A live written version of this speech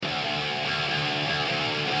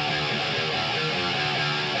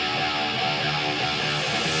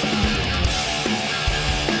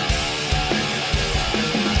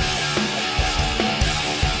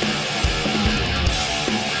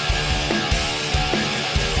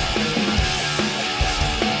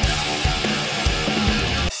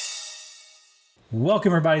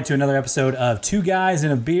Welcome, everybody, to another episode of Two Guys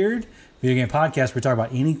in a Beard, video game podcast where we talk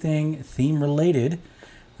about anything theme-related.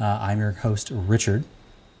 I'm your host, Richard.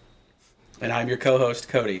 And I'm your co-host,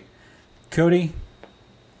 Cody. Cody,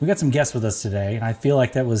 we got some guests with us today, and I feel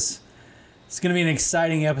like it's going to be an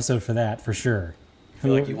exciting episode for that, for sure. I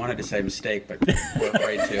feel like you wanted to say mistake, but we're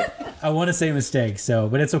afraid to. I want to say mistake,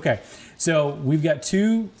 but it's okay. So we've got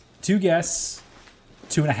two guests,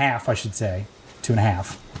 2.5, I should say,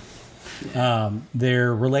 2.5.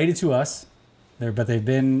 They're related to us, but they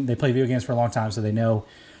play video games for a long time, so they know,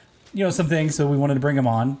 some things. So we wanted to bring them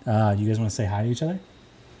on. You guys want to say hi to each other?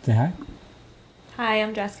 Say hi. Hi,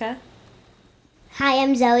 I'm Jessica. Hi,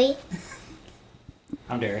 I'm Zoe.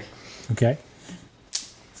 I'm Derek. Okay.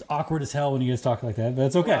 It's awkward as hell when you guys talk like that, but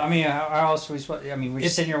it's okay. Well, we're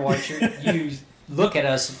sitting here watching you look at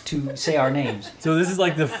us to say our names. So this is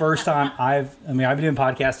like the first time I've been doing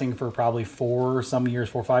podcasting for probably 4 or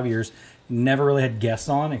 5 years. Never really had guests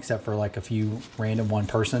on except for like a few random one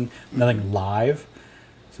person. Nothing live.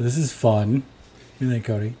 So this is fun. What do you think,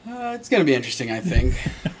 Cody? It's going to be interesting, I think.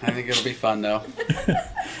 I think it'll be fun, though.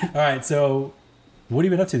 All right, so what have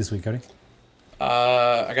you been up to this week, Cody?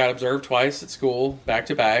 I got observed twice at school, back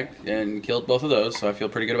to back, and killed both of those, so I feel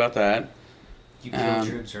pretty good about that. You killed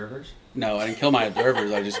your observers? No, I didn't kill my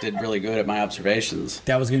observers. I just did really good at my observations.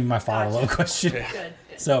 That was going to be my follow-up question. Good.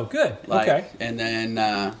 So, good. Okay. And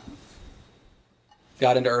then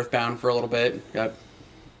got into Earthbound for a little bit. Got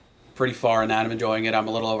pretty far in that. I'm enjoying it. I'm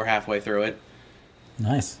a little over halfway through it.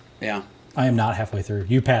 Nice. Yeah. I am not halfway through.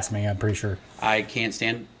 You passed me, I'm pretty sure. I can't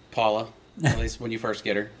stand Paula, at least when you first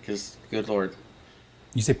get her, because good Lord.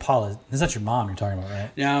 You say Paula. That's not your mom you're talking about, right?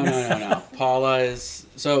 No. Paula is...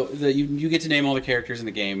 So you get to name all the characters in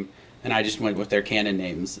the game, and I just went with their canon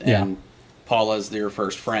names. And Yeah. Paula's your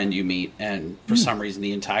first friend you meet, and for some reason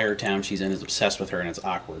the entire town she's in is obsessed with her, and it's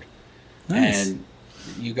awkward. Nice. And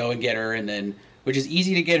you go and get her, and then... Which is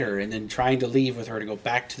easy to get her, and then trying to leave with her to go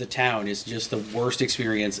back to the town is just the worst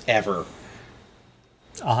experience ever.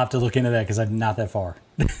 I'll have to look into that because I'm not that far.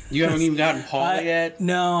 You haven't even gotten Paula yet?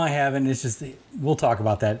 No, I haven't. It's just, we'll talk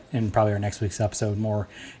about that in probably our next week's episode more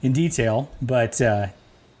in detail. But how's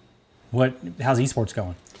esports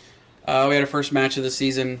going? We had our first match of the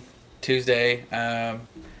season Tuesday.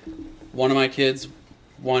 One of my kids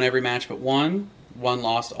won every match but one. One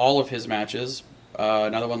lost all of his matches.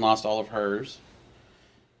 Another one lost all of hers.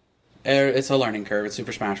 It's a learning curve. It's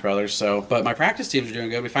Super Smash Brothers. But my practice teams are doing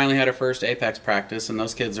good. We finally had our first Apex practice, and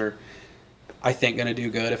those kids are, I think, going to do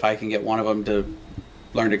good if I can get one of them to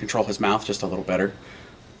learn to control his mouth just a little better.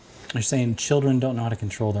 You're saying children don't know how to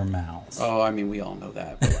control their mouths. Oh, I mean, we all know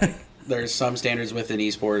that. But there's some standards within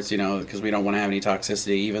esports, because we don't want to have any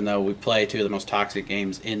toxicity, even though we play two of the most toxic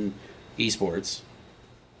games in esports.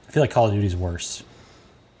 I feel like Call of Duty's worse.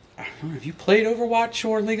 I don't know, have you played Overwatch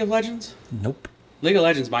or League of Legends? Nope. League of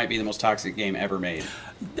Legends might be the most toxic game ever made.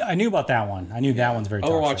 I knew about that one. I knew that one's very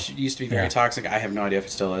Overwatch toxic. used to be very toxic. I have no idea if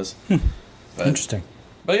it still is. Interesting.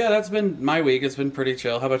 But yeah, that's been my week. It's been pretty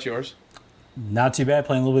chill. How about yours? Not too bad.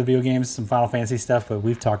 Playing a little bit of video games, some Final Fantasy stuff, but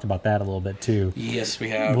we've talked about that a little bit too. Yes, we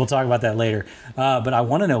have. We'll talk about that later. But I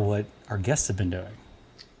want to know what our guests have been doing.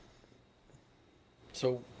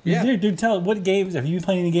 So, yeah. Dude, tell what games have you been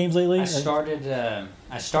playing any games lately? I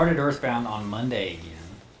started Earthbound on Monday again.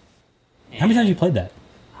 How many times have you played that?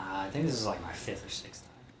 I think this is like my 5th or 6th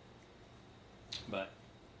time. But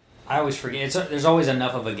I always forget. There's always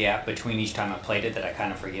enough of a gap between each time I played it that I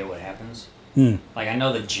kind of forget what happens. Like, I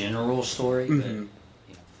know the general story, but...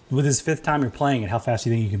 With this 5th time you're playing it, how fast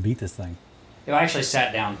do you think you can beat this thing? If I actually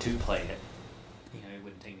sat down to play it, it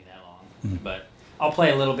wouldn't take me that long. But I'll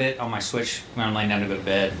play a little bit on my Switch when I'm laying down to go to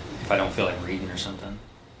bed if I don't feel like reading or something.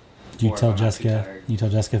 Do you Or if tell I'm not too Jessica? tired. You tell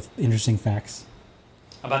Jessica interesting facts?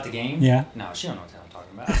 About the game? Yeah. No, she don't know what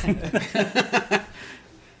I'm talking about.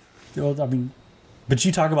 Well, I mean, but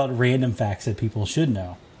you talk about random facts that people should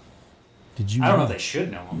know. Did you? I don't know if they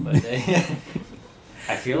should know them, but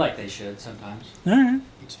I feel like they should sometimes. All right.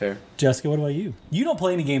 It's fair. Jessica, what about you? You don't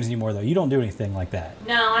play any games anymore, though. You don't do anything like that.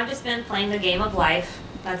 No, I've just been playing the game of life.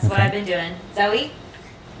 That's what Okay. I've been doing. Zoe?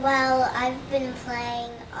 Well, I've been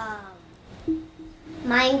playing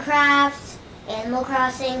Minecraft, Animal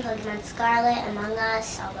Crossing, Pokemon Scarlet, Among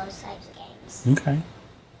Us, all those types of games. Okay.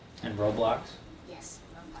 And Roblox? Yes.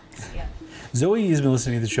 Yeah. Zoe has been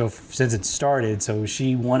listening to the show since it started, so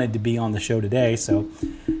she wanted to be on the show today, so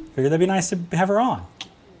figured that'd be nice to have her on.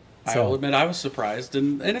 I will admit I was surprised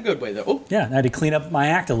in a good way, though. Oh, Yeah, I had to clean up my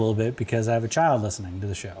act a little bit because I have a child listening to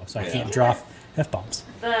the show, so I can't drop F-bombs.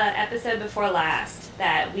 The episode before last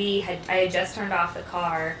that I had just turned off the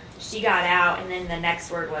car, she got out, and then the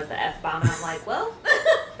next word was the F-bomb, and I'm like, well,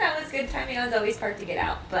 that was it's good timing. I was always parked to get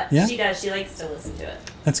out, but Yeah? she does. She likes to listen to it.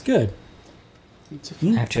 That's good. I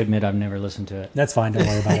have to admit, I've never listened to it. That's fine. Don't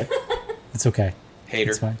worry about it. It's okay.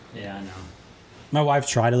 Hater. It's fine. Yeah, I know. My wife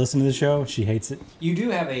tried to listen to the show. She hates it. You do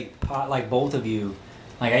have a like both of you.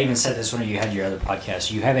 Like I even said this when you had your other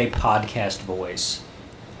podcast. You have a podcast voice.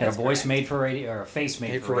 You have a voice correct. made for radio, or a face made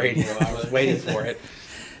Hater for for radio. radio. I was waiting for it.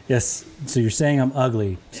 Yes. So you're saying I'm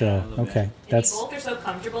ugly. Yeah, a So little bit. okay, And that's you both are so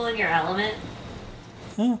comfortable in your element.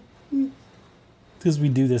 because we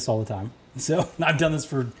do this all the time. So I've done this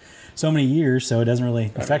for so many years, so it doesn't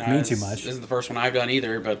really affect me too much. This isn't the first one I've done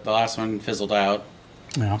either, but the last one fizzled out.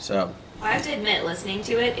 You know. So I have to admit, listening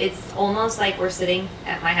to it, it's almost like we're sitting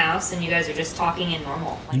at my house and you guys are just talking in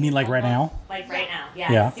normal. You mean like right almost- now? Like right now,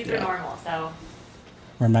 yeah. Yeah. It's super Yeah. normal. So,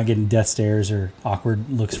 Where I'm not getting death stares or awkward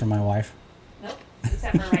looks from my wife. nope.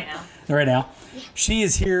 Except for right now. Right now, she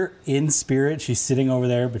is here in spirit. She's sitting over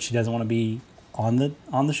there, but she doesn't want to be on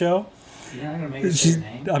the show. You're not gonna make it She's, your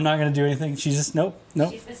name. I'm not going to do anything. She's just nope.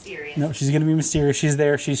 She's mysterious. No, she's going to be mysterious. She's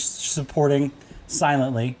there. She's supporting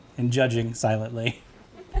silently and judging silently.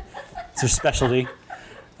 It's her specialty.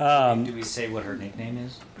 Do we say what her nickname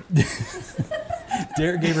is?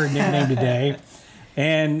 Derek gave her a nickname today,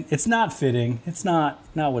 and it's not fitting. It's not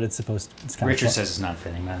what it's supposed to. It's kind Richard of fun. says it's not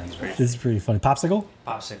fitting. I think it's pretty. This is pretty funny. Popsicle?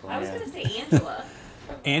 Popsicle. I was Yeah. going to say Angela.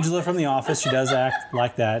 Angela from The Office. She does act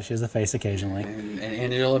like that. She has a face occasionally. and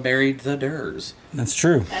Angela married the Durs. That's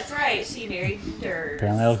true. That's right. She married Durs.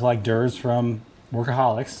 Apparently, I look like Durs from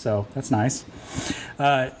Workaholics, so that's nice.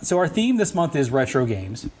 So our theme this month is retro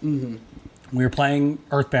games. Mm-hmm. We were playing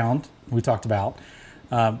Earthbound. We talked about.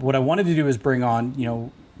 What I wanted to do is bring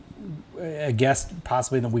on, a guest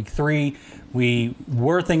possibly in the week 3. We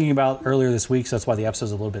were thinking about earlier this week, so that's why the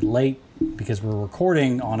episode's a little bit late, because we're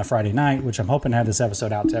recording on a Friday night, which I'm hoping to have this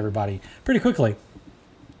episode out to everybody pretty quickly.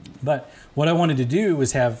 But what I wanted to do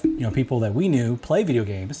was have people that we knew play video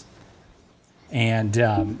games, and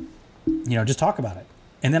just talk about it.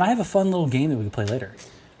 And then I have a fun little game that we can play later.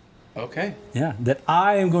 Okay. Yeah, that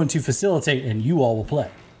I am going to facilitate, and you all will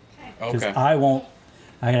play. Because Okay. I won't.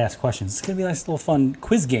 I gotta ask questions. It's gonna be a nice little fun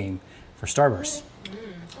quiz game for Starburst.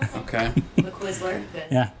 Okay. The Quizler. Good.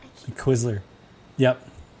 Yeah, the Quizler. Yep,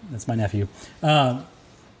 that's my nephew.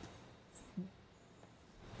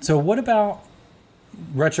 So what about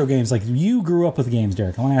retro games? Like, you grew up with games,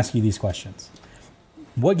 Derek. I want to ask you these questions.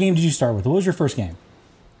 What game did you start with? What was your first game?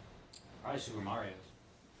 Probably Super Mario.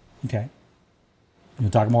 Okay. You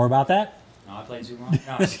want to talk more about that? No, I played Super Mario.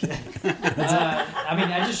 No, I'm just kidding.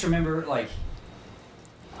 I just remember,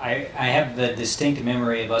 I have the distinct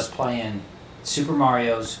memory of us playing Super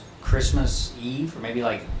Mario's Christmas Eve, or maybe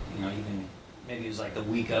even maybe it was like the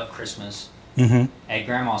week of Christmas at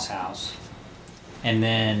Grandma's house. And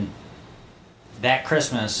then that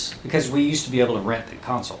Christmas, because we used to be able to rent the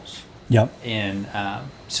consoles. Yep. And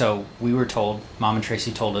so we were told, Mom and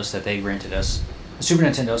Tracy told us that they rented us a Super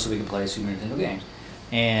Nintendo so we could play Super Nintendo games.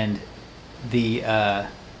 And that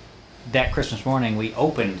Christmas morning, we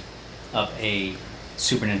opened up a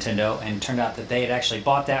Super Nintendo, and it turned out that they had actually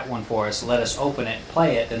bought that one for us, let us open it,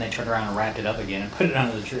 play it, then they turned around and wrapped it up again and put it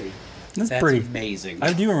under the tree. That's That's pretty. amazing.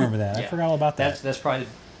 I do remember that. I Yeah. forgot all about that. That's probably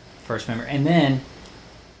the first memory. And then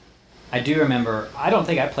I do remember, I don't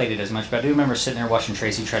think I played it as much, but I do remember sitting there watching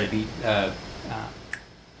Tracy try to beat the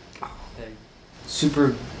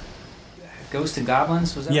Super Ghost and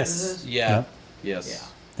Goblins. Was that Yes. what it is? Yeah. Yep. Yes. Yeah.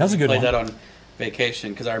 That was a good Played one. that on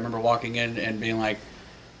vacation because I remember walking in and being like,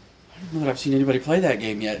 I don't know that I've seen anybody play that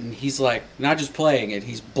game yet. And he's like, not just playing it,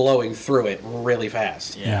 he's blowing through it really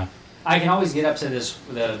fast. Yeah. I can always get up to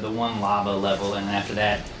the one lava level, and after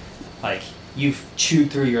that, you've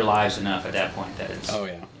chewed through your lives enough at that point that it's. Oh,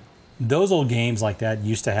 yeah. Those old games like that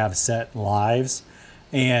used to have set lives,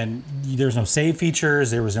 and there's no save features.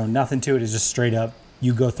 There was no nothing to it. It's just straight up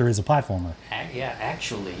you go through as a platformer. Yeah,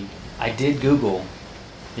 actually, I did Google.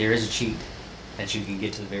 There is a cheat that you can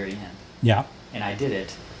get to the very end, Yeah. and I did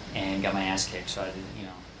it and got my ass kicked. So I didn't,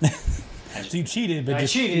 I just So you cheated, but I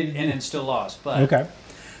just cheated and then still lost. But okay.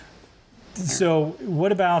 So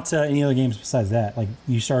what about any other games besides that? Like,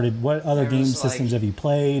 you started. What other There game was, systems have you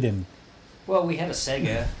played? And well, we had a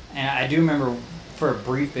Sega, and I do remember for a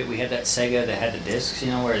brief bit we had that Sega that had the discs,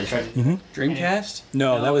 where they tried to Dreamcast?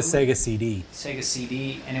 no, No, that was it Sega CD. Sega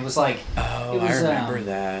CD, and it was like Oh, it was, I remember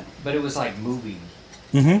that. but it was like movie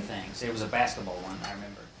Mm-hmm. things. It was a basketball one, I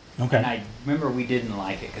remember. Okay. And I remember we didn't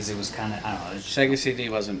like it because it was kind of, I don't know. It was just, Sega CD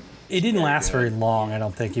wasn't. It didn't very last good. very long. I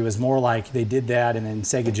don't think it was more like they did that, and then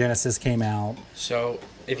Sega Genesis came out. So,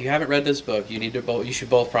 if you haven't read this book, you should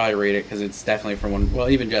both probably read it because it's definitely from one. Well,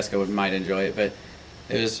 even Jessica might enjoy it, but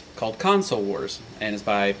it was called Console Wars, and it's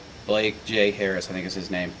by Blake J. Harris, I think is his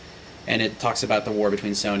name. and it talks about the war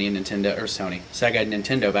between Sega and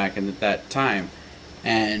Nintendo back in that time,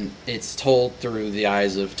 and it's told through the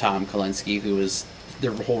eyes of Tom Kalinske, who was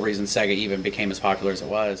the whole reason Sega even became as popular as it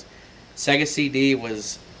was. Sega CD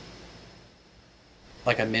was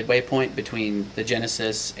like a midway point between the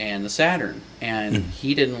Genesis and the Saturn, and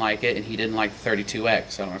he didn't like it, and he didn't like the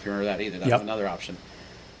 32X. I don't know if you remember that either. That was another option.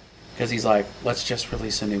 Because he's like, let's just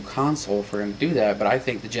release a new console for him to do that, but I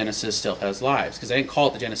think the Genesis still has lives, because they didn't call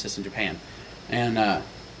it the Genesis in Japan. And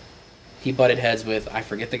he butted heads with, I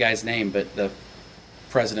forget the guy's name, but the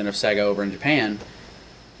president of Sega over in Japan,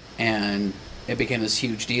 and it became this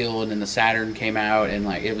huge deal, and then the Saturn came out, and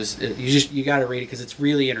like you got to read it because it's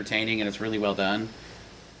really entertaining and it's really well done.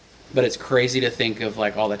 But it's crazy to think of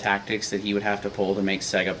like all the tactics that he would have to pull to make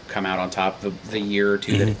Sega come out on top the year or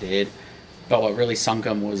two that it did. But what really sunk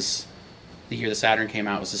him was the year the Saturn came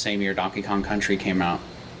out was the same year Donkey Kong Country came out,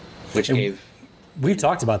 which gave... We've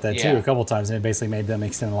talked about that too a couple times, and it basically made them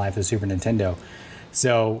extend the life of the Super Nintendo.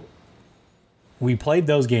 So we played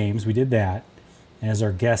those games, we did that, and as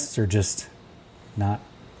our guests are just not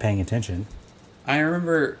paying attention. I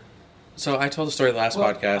remember... So I told the story the last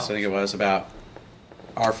podcast, I think it was, about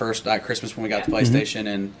our first Christmas when we got the PlayStation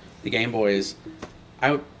and the Game Boys.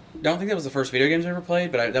 I don't think that was the first video games I ever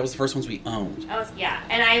played, but that was the first ones we owned. That's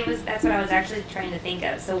what I was actually trying to think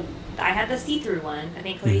of. So I had the see-through one. I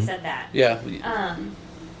think Cody said that. Yeah.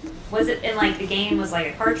 Was it, and like the game was like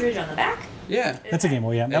a cartridge on the back? Yeah. That's a Game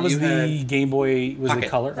Boy, yeah. That was the Game Boy, was it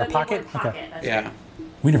Color? Or Pocket? Pocket, that's yeah. right.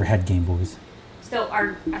 We never had Game Boys. So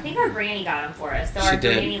I think our granny got them for us. So our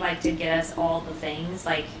granny did get us all the things,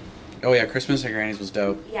 like... Oh yeah, Christmas at Granny's was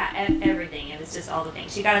dope. Yeah, everything. It was just all the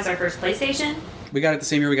things. She got us our first PlayStation. We got it the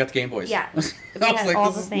same year we got the Game Boys. Yeah. I was like, all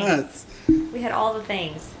this the is things. nuts. We had all the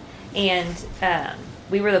things. And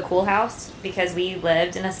we were the cool house because we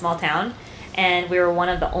lived in a small town, and we were one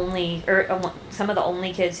of the only, some of the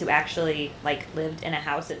only kids who actually like lived in a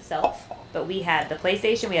house itself. But we had the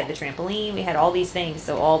PlayStation, we had the trampoline, we had all these things,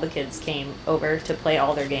 so all the kids came over to play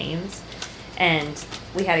all their games, and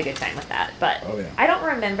we had a good time with that. But I don't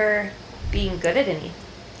remember being good at any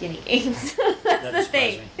games. That's the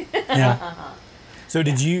thing. Yeah. So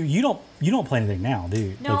did you don't play anything now, do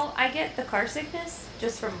you? No, I get the car sickness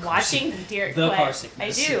just from watching Derek The play. car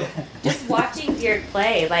sickness. I do. Just watching Derek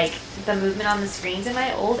play, like the movement on the screens in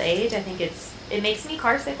my old age, I think it makes me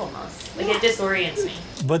car sick almost. Like it disorients me.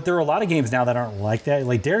 But there are a lot of games now that aren't like that.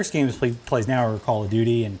 Like Derek's games plays now are Call of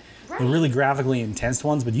Duty and the really graphically intense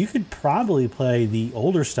ones, but you could probably play the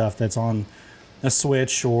older stuff that's on a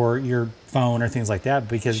Switch or your phone or things like that,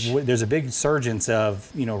 because there's a big surgence of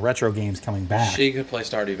retro games coming back. She could play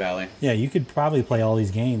Stardew Valley. Yeah, you could probably play all these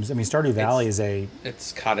games. I mean, Stardew Valley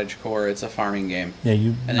it's cottagecore. It's a farming game. Yeah,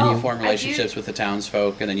 and then you form relationships with the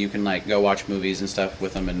townsfolk, and then you can like go watch movies and stuff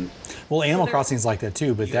with them. And Animal Crossing's like that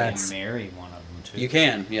too, but you that's can marry one of them too. you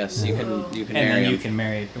can, yes, you can and marry then them. you can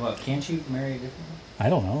marry. Well, can't you marry a different one? I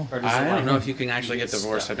don't know. Or does I it don't like know if you can actually get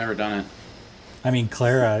divorced. stuff? I've never done it. I mean,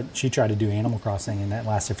 Clara, she tried to do Animal Crossing, and that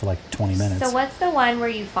lasted for like 20 minutes. So what's the one where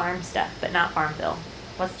you farm stuff, but not Farmville?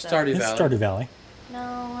 What's Stardew It's Valley. Stardew Valley.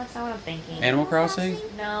 No, that's not what I'm thinking. Animal Crossing?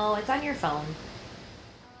 No, it's on your phone.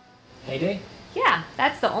 Heyday? Yeah,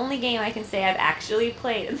 that's the only game I can say I've actually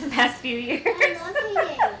played in the past few years. I love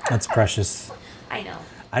you. That's precious. I know.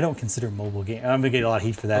 I don't consider mobile game. I'm gonna get a lot of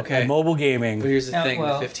heat for that. Okay. Mobile But gaming, here's the thing: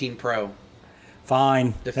 well- the 15 Pro.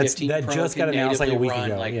 fine. The That 15 Pro just can got announced like a natively week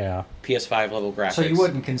run, ago. like, Yeah. PS5 level graphics. So you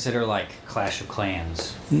wouldn't consider like Clash of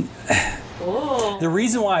Clans? Ooh. The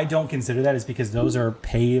reason why I don't consider that is because those are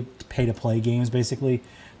pay to play games. Basically,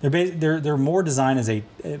 they're more designed as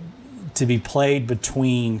to be played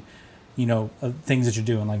between things that you're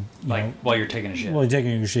doing, like While you're taking a shit. while you're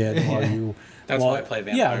taking your shit, while you. That's why I play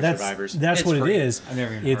Vampire Survivors. That's It's what free. it is. I've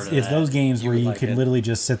never even it's heard of it's that. those games You where would you like can it. literally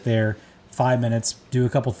just sit there 5 minutes, do a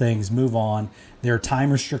couple things, move on. There are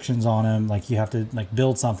time restrictions on them. Like you have to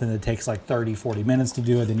build something that takes like 30, 40 minutes to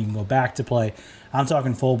do it. Then you can go back to play. I'm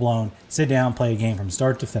talking full blown, sit down, play a game from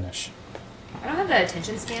start to finish. I don't have the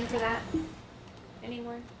attention span for that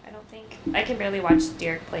anymore, I don't think. I can barely watch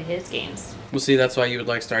Derek play his games. Well, see, that's why you would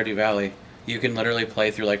like Stardew Valley. You can literally play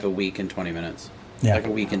through like a week in 20 minutes. Yeah. Like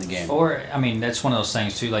a week in the game. Or I mean, that's one of those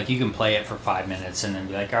things too. Like you can play it for 5 minutes and then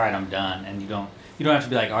be like, all right, I'm done, and you don't have to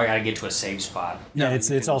be like, oh, I gotta get to a save spot. Yeah, No,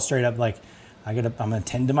 it's you all straight up like I'm gonna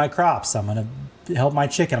tend to my crops. I'm gonna help my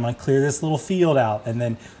chicken. I'm gonna clear this little field out, and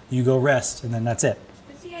then you go rest, and then that's it.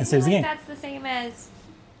 But see, I It feel saves the like game. that's the same as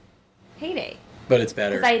Heyday. But it's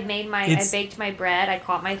better. Because I made I It's- baked my bread, I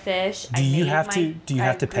caught my fish. Do you have I to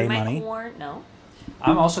grew pay my money? Corn. No.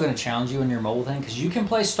 I'm also gonna challenge you in your mobile thing because you can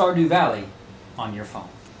play Stardew Valley on your phone.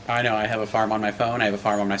 I know. I have a farm on my phone. I have a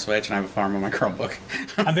farm on my Switch, and I have a farm on my Chromebook.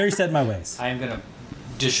 I'm very set in my ways. I am going to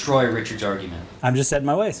destroy Richard's argument. I'm just set in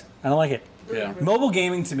my ways. I don't like it. Yeah. Mobile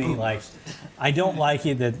gaming to me, like, I don't like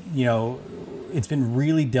it that, you know, it's been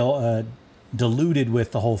really diluted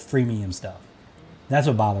with the whole freemium stuff. That's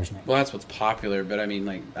what bothers me. Well, that's what's popular, but I mean,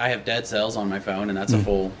 like, I have Dead Cells on my phone, and that's a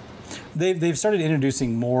full. They've started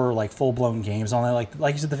introducing more like full blown games on it,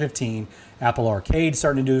 like you said, the 15. Apple Arcade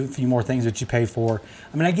starting to do a few more things that you pay for.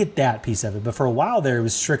 I mean, I get that piece of it, but for a while there, it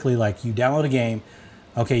was strictly like you download a game.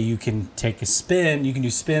 Okay, you can take a spin. You can do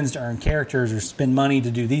spins to earn characters or spend money to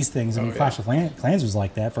do these things. I mean, Clash of Clans was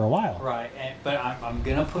like that for a while. Right, but I'm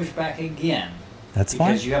going to push back again. That's fine.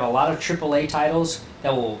 Because you have a lot of AAA titles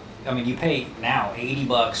that will. I mean, you pay now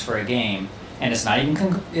 $80 for a game, and it's not even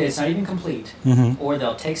complete. Mm-hmm. Or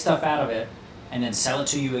they'll take stuff out of it and then sell it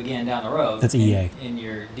to you again down the road. That's EA. In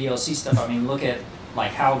your DLC stuff. I mean, look at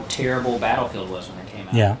like how terrible Battlefield was when it came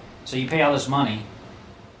out. Yeah. So you pay all this money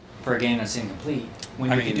for a game that's incomplete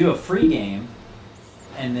when I you mean, can do a free game,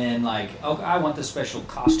 and then like, oh, I want this special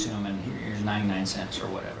costume, and here's 99 cents or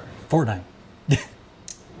whatever. Fortnite.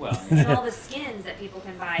 Well, And all the skins that people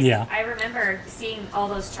can buy. Yeah. I remember seeing all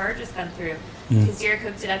those charges come through Mm. because Derek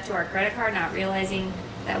hooked it up to our credit card, not realizing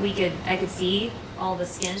that I could see all the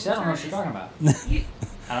skins. See, I don't know what charges. you're talking about.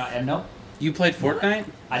 You- Nope. You played Fortnite?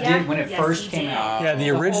 I Yeah, did when it yes, first he came did. out. Yeah, the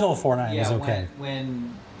original Fortnite was Yeah, okay.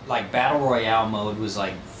 when like Battle Royale mode was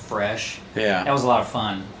like fresh. Yeah. That was a lot of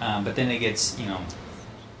fun. But then it gets,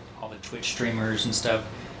 all the Twitch streamers and stuff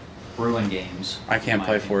ruin games. I can't in my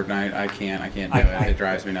play opinion. Fortnite. I can't do I- it. It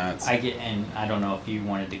drives me nuts. And I don't know if you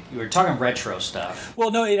wanted to. You were talking retro stuff. Well,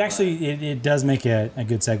 no, it actually it does make a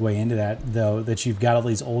good segue into that, though, that you've got all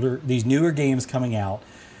these newer games coming out.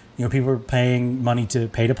 You know, people are paying money to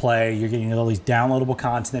pay to play. You're getting all these downloadable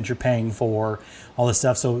content that you're paying for, all this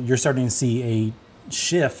stuff. So you're starting to see a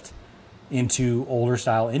shift into older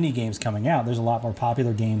style indie games coming out. There's a lot more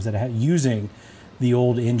popular games that are using the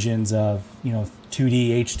old engines of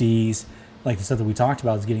 2D HDs, like the stuff that we talked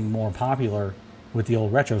about, is getting more popular with the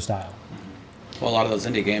old retro style. Well, a lot of those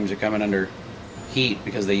indie games are coming under heat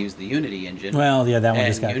because they use the Unity engine. Well, yeah, that one and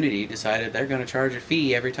just got. Unity decided they're going to charge a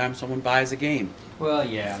fee every time someone buys a game. Well,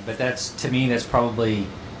 yeah, but to me, that's probably,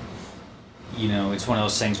 it's one of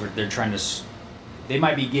those things where they're trying to. They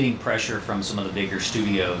might be getting pressure from some of the bigger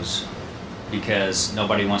studios because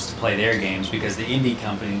nobody wants to play their games because the indie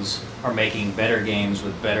companies are making better games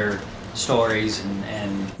with better stories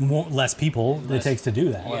and Less people it takes to do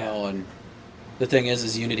that. Well, and the thing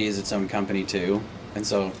is Unity is its own company too, and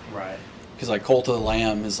so right. because like Cult of the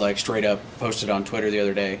Lamb is like straight up posted on Twitter the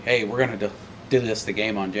other day, hey, we're going to do the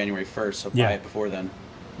game on January 1st, so buy it before then.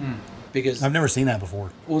 Because I've never seen that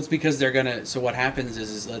before. well, it's because they're gonna. So what happens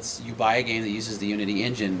is you buy a game that uses the Unity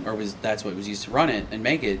engine, that's what was used to run it and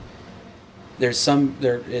make it. It's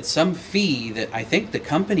some fee that I think the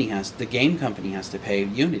game company has to pay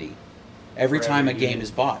Unity every For time a every game unit.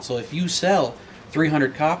 is bought. So if you sell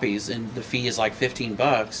 300 copies and the fee is like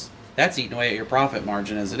 $15, that's eating away at your profit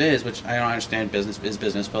margin as it is. Which I don't understand. Business is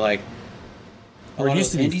business, but like a Or it lot of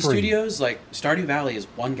used those to be indie free. studios, like Stardew Valley is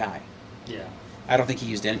one guy. Yeah. I don't think he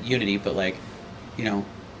used Unity, but like,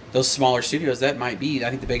 those smaller studios, that might be. I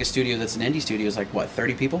think the biggest studio that's an indie studio is like what,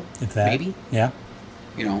 30 people, If that, maybe. yeah.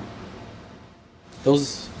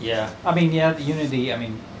 Those. Yeah. The Unity.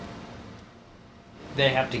 They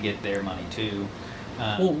have to get their money too.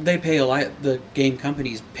 Well, they pay a lot. The game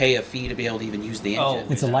companies pay a fee to be able to even use the Oh,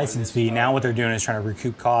 engine. It's a that license what it is? fee. Now what they're doing is trying to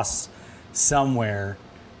recoup costs somewhere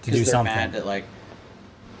to do Because they're something. mad that like,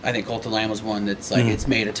 I think Cult of Lamb was one that's like it's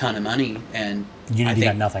made a ton of money and I Unity think,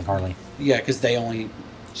 got nothing hardly. Yeah, because they only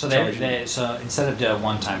So charge so instead of a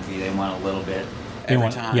one-time fee, they want a little bit They every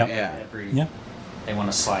want- time. yep. Yeah. Yeah. They want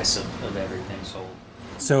a slice of everything sold.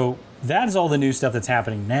 So that's all the new stuff that's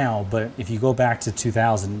happening now. But if you go back to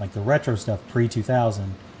 2000, like the retro stuff pre-2000,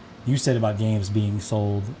 you said about games being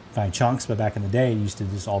sold by chunks, but back in the day, it used to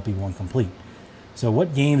just all be one complete. So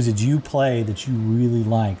what games did you play that you really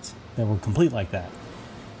liked that were complete like that?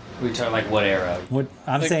 We talk like what era? What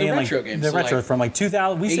I'm Like saying, the like retro games, the so retro like from like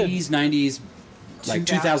 2000. We said 80s, 90s, like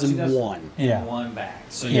 2001. And Yeah. one back.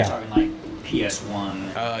 So Yeah. you're talking like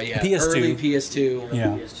PS1. Yeah, PS2. early PS2. Yeah.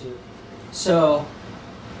 PS2. So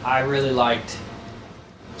I really liked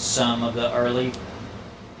some of the early,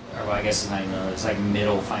 or well, I guess it's not even early, it's like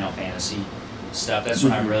middle Final Fantasy stuff. That's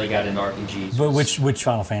when I really got into RPGs. but which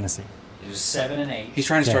Final Fantasy? It was 7 and 8. He's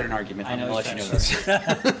trying to Okay. start an argument. I know I'll he's let you know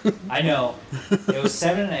trying to this. I know. It was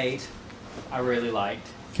 7 and 8 I really liked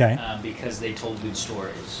Okay. because they told good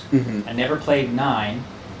stories. Mhm. I never played 9.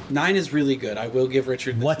 9 is really good. I will give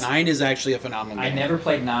Richard this. What? 9 is actually a phenomenal I game. never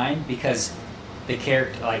played 9 because the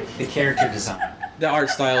character design. The art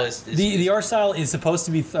style is The art style is supposed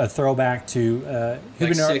to be a throwback to like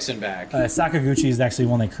Hibinori- 6 and back. Sakaguchi is actually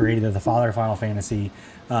one that created it, the father of Final Fantasy.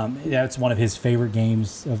 That's one of his favorite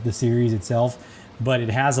games of the series itself, but it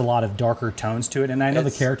has a lot of darker tones to it. And I know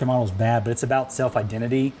the character model is bad, but it's about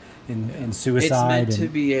self-identity and suicide. It's meant to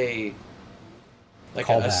and be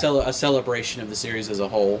a celebration of the series as a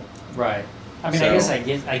whole. Right. I mean, I guess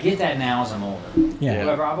I get that now as I'm older. Yeah.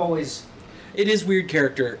 However, I've always It is weird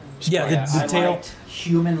character. Yeah, I the tail. liked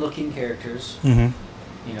human-looking characters. Mhm.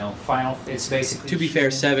 You know, It's basically. To be fair,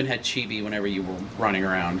 human- 7 had chibi whenever you were running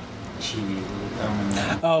around. Chibi. I don't remember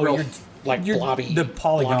that. Oh, Real, like blobby. the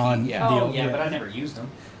polygon. blocky, yeah. Oh, deal, yeah, but I never used them.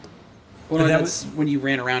 Well, But that that's when you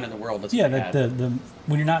ran around in the world. That's Yeah, what you had. the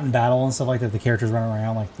when you're not in battle and stuff like that, the characters run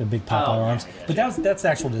around like the big pop Oh, out yeah, arms. yeah, But that's the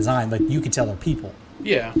actual design. Like you could tell they're people.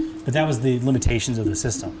 Yeah. But that was the limitations of the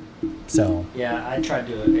system. So, Yeah, I tried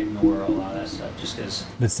to ignore a lot of that stuff just because.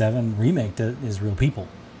 but 7 remake is real people.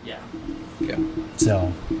 Yeah. Yeah.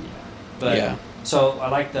 So, But Yeah. so I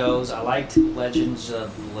liked those. I liked Legends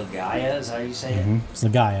of Legaia. Is that how you say it? it's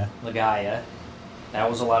Legaia. Legaia. That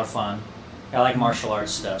was a lot of fun. I like martial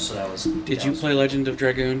arts stuff, so that was. Did you play Legend of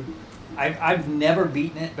Dragoon? I've never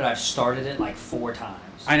beaten it, but I've started it like 4 times.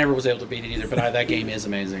 I never was able to beat it either, but that game is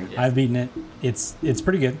amazing. Yeah. I've beaten it. It's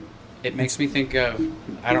pretty good. It makes me think of,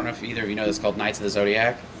 I don't know if either of you know this, called Knights of the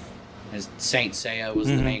Zodiac. Saint Seiya was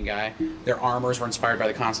the main guy. Their armors were inspired by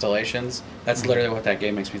the constellations. That's literally what that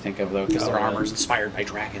game makes me think of, though, because their really? armor's inspired by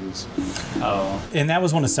dragons. Oh, And that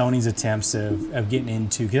was one of Sony's attempts of getting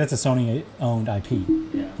into, because that's a Sony owned IP.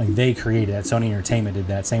 yeah. Like they created that. Sony Entertainment did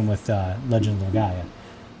that. Same with Legend of Legaia.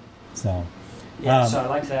 So, Yeah, so I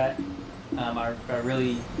like that. I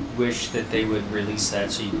really wish that they would release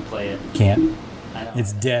that so you could play it. can't. I know.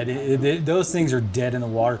 It's dead. Those things are dead in the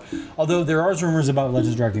water. Although there are rumors about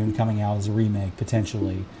Legends of Dragoon coming out as a remake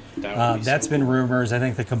potentially. That would be That's so been cool. rumors. I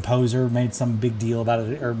think the composer made some big deal about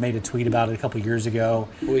it, or made a tweet about it a couple years ago.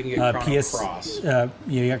 We can get Chrono Cross. Yeah,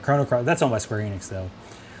 you got Chrono Cross. That's owned by Square Enix though.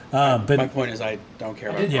 My But point is, I don't care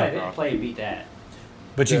I about did Chrono play, Cross. play and beat that.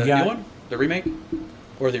 but The you've got new one? The remake?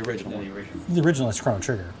 Or the original The one? original. the original is Chrono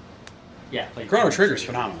Trigger. Yeah, played Chrono Trigger's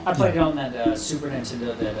phenomenal. I played it on that Super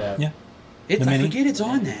Nintendo. Yeah, I mini? forget it's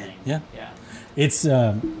on that. yeah. Yeah. It's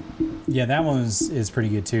yeah, that one is pretty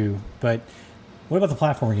good too. But what about the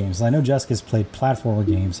platformer games? I know Jessica's played platformer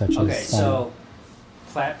games such Okay, as so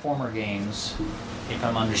platformer games, if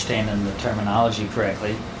I'm understanding the terminology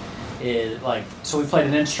correctly, is like so we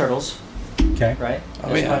played the Ninja Turtles, okay, right? Oh,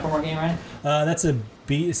 That's yeah. a platformer game, right? that's a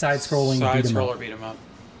side-scrolling Side beat 'em scroller up. beat 'em up.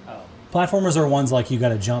 Oh, Platformers are ones like you got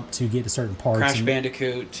to jump to get to certain parts. Crash and-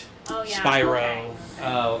 Bandicoot, Oh, yeah. Spyro. Okay.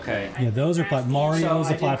 oh, okay. Yeah, those are Mario's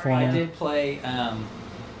So a platformer. I did play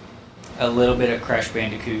a little bit of Crash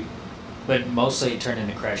Bandicoot, but mostly it turned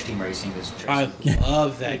into Crash Team Racing. This I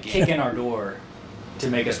love that game. kick in our door to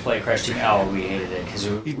make us play Crash Team. Oh, we hated it because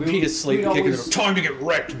He'd be asleep and kicking the door. Time to get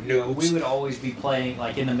wrecked, noobs. We would always be playing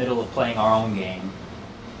like in the middle of playing our own game,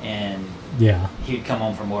 and Yeah, he'd come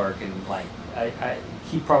home from work and like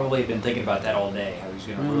he'd probably have been thinking about that all day. How he was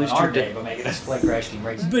going to Well, at ruin least our you're day by making us play Crash Team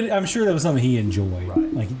Racing. but I'm sure that was something he enjoyed,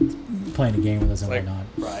 Right. like playing a game with us and Like- whatnot.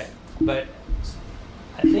 Right, but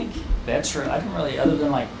I think that's I didn't really, other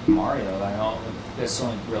than like Mario, I don't. That's the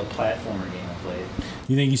only real platformer game I played.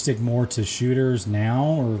 You think you stick more to shooters now,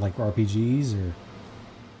 or like RPGs, or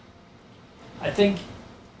I think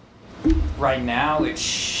right now it's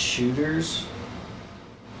shooters.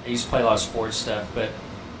 I used to play a lot of sports stuff, but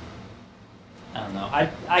I don't know.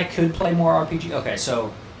 I could play more RPG. Okay,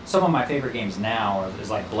 so some of my favorite games now is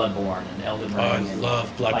like Bloodborne and Elden Ring. Oh, I and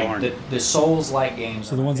love like Bloodborne. the Souls-like games.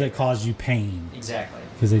 so are the my ones that favorite. cause you pain Exactly.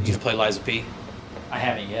 because they You just can play Liza P. I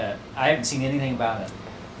haven't yet. I haven't seen anything about it.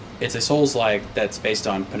 It's a Souls-like that's based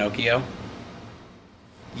on Pinocchio.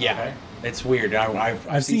 Yeah, Okay. it's weird.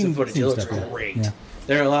 I've seen some footage. It looks stuff, yeah. great. Yeah.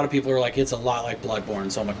 There are a lot of people who are like, it's a lot like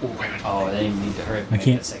Bloodborne, so I'm like, ooh, Oh, they need to hurry up and I make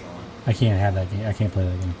can't- that second one. I can't have that game. I can't play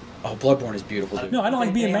that game. Oh, Bloodborne is beautiful. Dude. No, I don't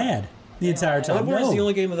like being They are- mad the entire time. Bloodborne is the No.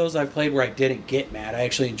 only game of those I've played where I didn't get mad. I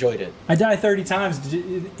actually enjoyed it. I die 30 times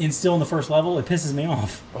and still in the first level. It pisses me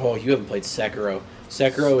off. Oh, you haven't played Sekiro.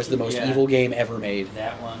 Sekiro is the most Yeah. evil game ever made.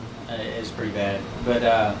 That one is pretty bad. But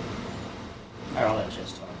I'll let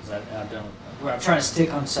Jess talk because I'm trying to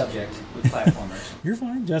stick on subject with platformers. You're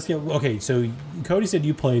fine, Jessica. Okay, so Cody said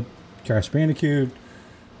you played Crash Bandicoot.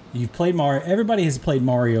 You've played Mario. Everybody has played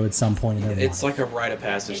Mario at some point in their It's life. like a rite of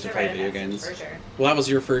passage It's to a play rite of video passage, games. for sure. Well, that was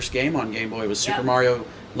your first game on Game Boy. Was Super Yep. Mario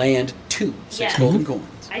Land 2, 6 Yeah. golden coins.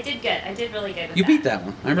 I did good. I did really good with You that. beat that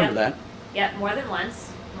one. I remember Yep. that. Yeah, more than once.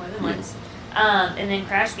 More than Yeah. once. And then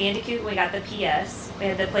Crash Bandicoot, we got the PS. We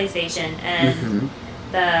had the PlayStation, and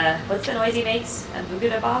what's the noise he makes? A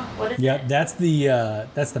boogadaba? What is Yeah, it? that's the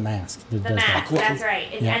mask. That The does mask, that. that's right.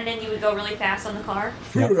 And, Yeah. and then you would go really fast on the car.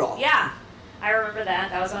 Yep. Yeah, I remember that.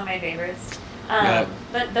 That was one of my favorites. Yeah.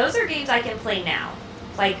 But those are games I can play now.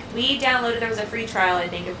 Like, we downloaded, there was a free trial, I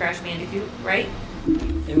think, of Crash Bandicoot, right?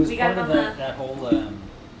 It was We got part it of on that whole.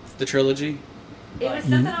 The trilogy. It was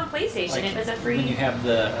something on PlayStation. Like, It was a when you free. have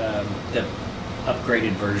the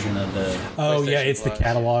upgraded version of the. Oh yeah, PlayStation it's the Plus.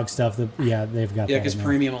 catalog stuff. Yeah, they've got Yeah, that. because in there.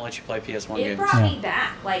 premium will let you play PS1 It games. brought Yeah. me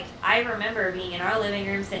back. Like, I remember being in our living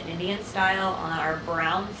room, sitting Indian style on our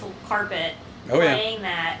brown carpet, Oh, yeah. playing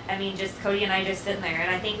that. I mean, just Cody and I just sitting there.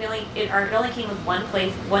 And I think it only came with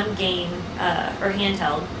one game, or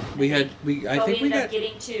handheld. I But think we we ended got. up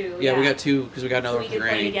getting two. Yeah, we got two because we got So another we one for could play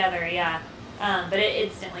Granny. together, yeah. But it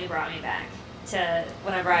instantly brought me back to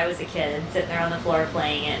whenever I was a kid, sitting there on the floor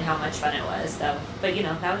playing it and how much fun it was. So, but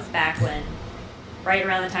that was back when, right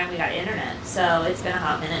around the time we got internet. So it's been a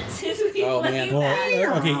hot minute since we Oh, played man. Well,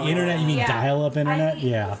 that. okay, internet. You mean Yeah. dial-up internet?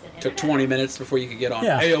 Yeah. Took 20 minutes before you could get on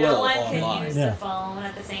Yeah. AOL No one can online. use Yeah. the phone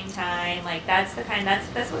at the same time. Like that's the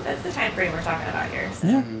time frame we're talking about here. So.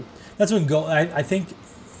 Yeah. That's when I think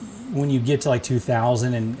when you get to like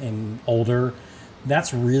 2000 and older,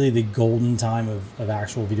 that's really the golden time of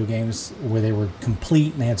actual video games where they were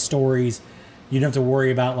complete and they had stories. You don't have to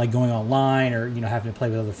worry about like going online or having to play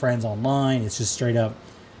with other friends online. It's just straight up.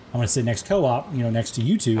 I'm going to sit next co-op, next to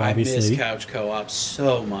you two, I miss obviously. couch co-op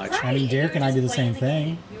so much. Right, I mean, and Derek you were and I just do the playing same thing.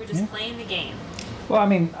 game. You were just Yeah. playing the game. Well, I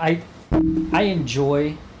mean, I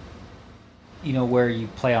enjoy, where you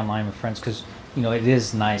play online with friends because it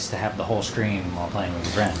is nice to have the whole screen while playing with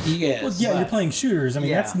your friends. Yes. Well, yeah, But- you're playing shooters. I mean,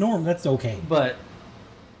 Yeah. that's normal. That's okay. But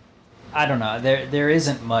I don't know. There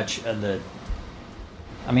isn't much of the.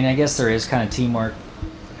 I mean, I guess there is kind of teamwork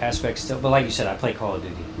aspects still, but like you said, I play Call of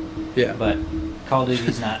Duty. Yeah. But Call of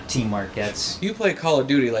Duty's not teamwork. That's. You play Call of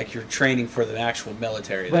Duty like you're training for the actual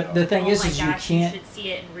military. But though. the thing Oh is my you gosh, can't. You should see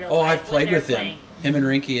it in real Oh, life I've when played they're with playing. him. Him and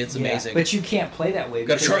Rinky, it's Yeah, amazing. but you can't play that way.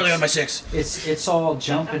 Got a because Charlie it's- on my 6. It's all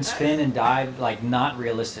jump and spin and dive, like not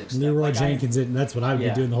realistic stuff. Leroy Like, Jenkins, and that's what I've been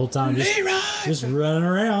Yeah. doing the whole time. Leroy! Just running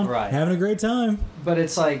around, Right. having a great time. But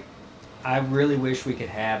it's like, I really wish we could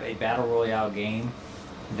have a battle royale game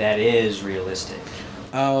that is realistic.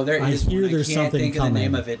 Oh, there I is hear one. there's I can't something think of coming. the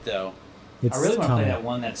name of it though. It's I really want to play coming. that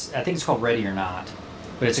one that's, I think it's called Ready or Not,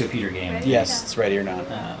 but it's a computer game. Ready? Yes, it's Ready or Not.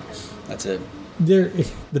 That's it.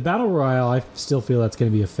 The battle royale, I still feel that's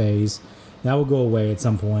going to be a phase. That will go away at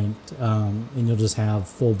some point, and you'll just have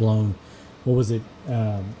full blown. What was it?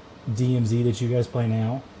 DMZ that you guys play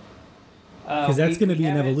now? 'Cause that's gonna be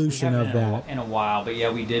an evolution of that. in a while. But yeah,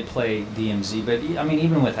 we did play DMZ. But I mean,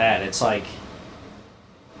 even with that, it's like,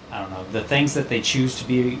 I don't know, the things that they choose to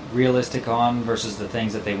be realistic on versus the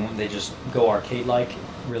things that they just go arcade like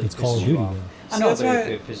really It's pisses Call of you Duty. off. Then. I know, that's but why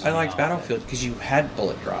it pisses I me liked off. Battlefield because you had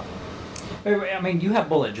bullet drop, I mean, you have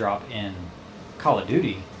bullet drop in Call of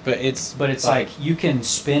Duty, but it's like you can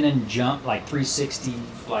spin and jump like 360,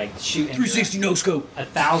 like shoot. and 360 no scope. you're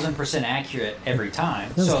 1,000% accurate every time.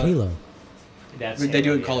 That was so Halo. That's They do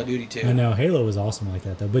Halo, it in Call yeah. of Duty too. I know Halo was awesome like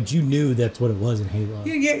that though, but you knew that's what it was in Halo.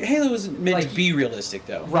 Yeah, Halo was meant Like- to be realistic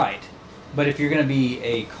though. Right. But if you're going to be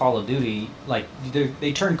a Call of Duty, like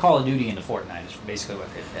they turned Call of Duty into Fortnite, is basically what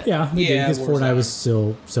they did. Yeah, Yeah, because Fortnite Warzone. was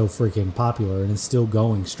still so freaking popular and it's still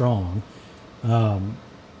going strong.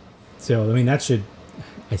 So I mean, that should.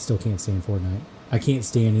 I still can't stand Fortnite. I can't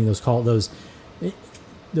stand any of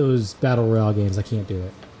those battle royale games. I can't do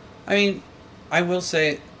it. I mean, I will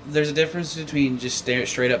say there's a difference between just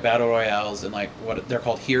straight up battle royales and like what they're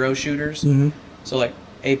called hero shooters. Mm-hmm. So like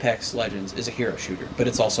Apex Legends is a hero shooter, but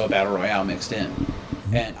it's also a battle royale mixed in.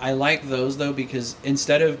 And I like those though because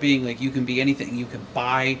instead of being like you can be anything, you can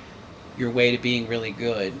buy your way to being really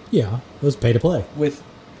good. Yeah, it was pay to play. With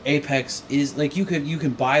Apex is like you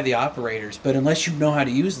can buy the operators, but unless you know how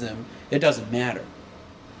to use them, it doesn't matter.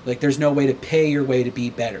 Like there's no way to pay your way to be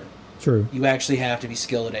better. True. You actually have to be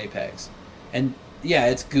skilled at Apex. And yeah,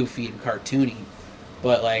 it's goofy and cartoony,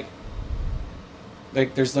 but like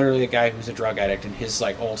there's literally a guy who's a drug addict and his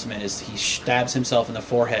like ultimate is he stabs himself in the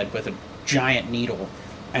forehead with a giant needle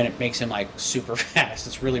and it makes him like super fast.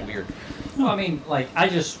 It's really weird. Well, I mean, like, I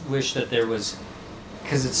just wish that there was,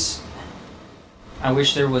 because it's, I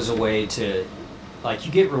wish there was a way to, like,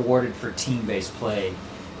 you get rewarded for team-based play.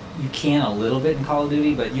 You can a little bit in Call of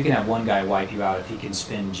Duty, but you can have one guy wipe you out if he can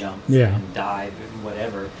spin, jump, Yeah. and dive, and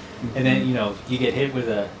whatever. And then, you get hit with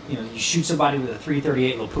you shoot somebody with a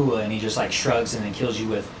 .338 Lapua, and he just, like, shrugs and then kills you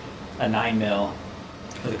with a 9mm.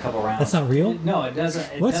 with a couple rounds. That's not real? No, it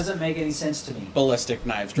doesn't. It What? doesn't make any sense to me. Ballistic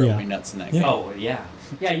knives drove Yeah. me nuts in that Yeah. game. Oh yeah,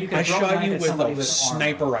 yeah. You can. I throw a shot knife you at with somebody a with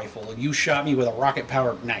sniper armor. rifle, and you shot me with a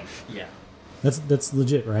rocket-powered knife. Yeah. That's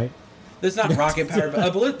legit, right? That's not rocket-powered,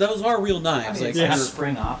 but those are real I knives. mean, Like, it's Yeah. like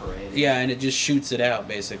spring operated. yeah, and it just shoots it out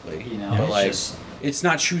basically. You know, but it's like, just- it's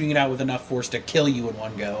not shooting it out with enough force to kill you in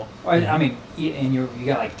one go. I mean, and you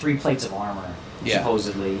got like 3 plates of armor Yeah.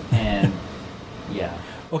 supposedly, and yeah.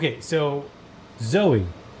 Okay, so Zoe,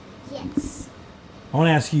 Yes. I want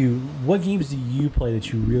to ask you, what games do you play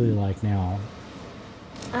that you really like now?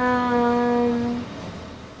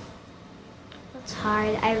 That's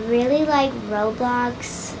hard. I really like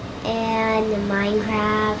Roblox and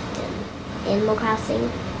Minecraft and Animal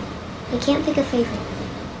Crossing. I can't pick a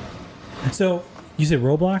favorite. So you said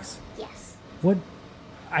Roblox? Yes. What?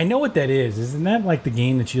 I know what that is. Isn't that like the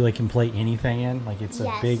game that you like can play anything in? Like it's a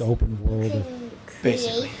Yes. big open You world. Of, can create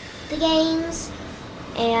Basically. the games,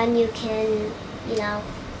 and you can,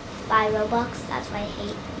 buy Robux. That's why I hate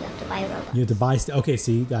you have to buy Robux. you have to buy stuff. Okay,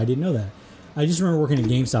 see, I didn't know that. I just remember working at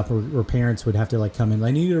GameStop where parents would have to like come in.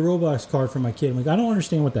 I need a Roblox card for my kid. I'm like, I don't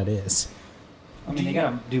understand what that is. I mean, they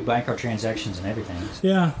gotta do microtransactions and everything.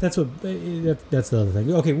 Yeah, that's that's the other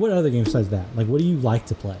thing. Okay, what other games besides that? Like, what do you like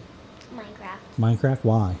to play? Minecraft. Minecraft?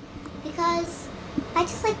 Why? Because I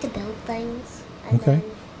just like to build things and Okay. then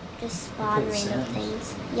just spawn Play The random Sims.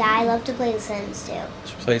 things. Yeah, I love to play The Sims too.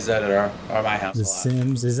 She plays that at my house The a lot.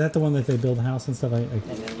 Sims? Is that the one that they build a house and stuff? And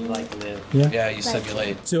then you like live. Yeah. Yeah, you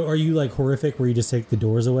simulate. So are you like horrific where you just take the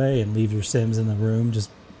doors away and leave your Sims in the room just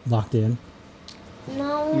locked in?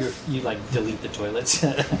 No. You like delete the toilets.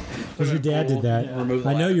 Because your dad did that. Yeah. Remove the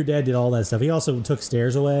I know ladder. your dad did all that stuff. He also took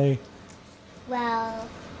stairs away. Well,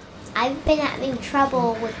 I've been having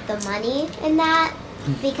trouble with the money in that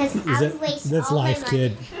because I that- would waste that's all life, my money.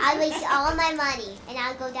 kid. I waste all my money and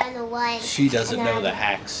I'll go down to one. She doesn't and know then- the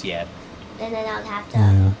hacks yet. And then I'll have to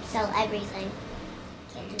Yeah. sell everything.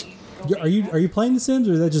 Can't do Are you playing The Sims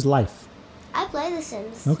or is that just life? I play The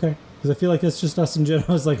Sims. Okay. Because I feel like that's just us in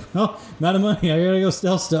general. It's like, oh, I'm out of money. I gotta go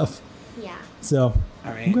sell stuff. Yeah. So,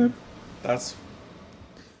 I mean, okay. that's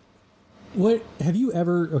What have you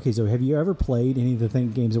ever? Okay, so have you ever played any of the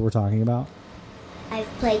games that we're talking about? I've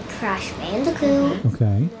played Crash Bandicoot.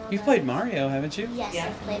 Okay. you've played Mario, haven't you? Yes, Yeah.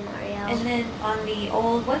 I've played Mario. And then on the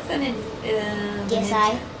old, what's the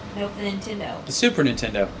DSi? Nope, the Nintendo. The Super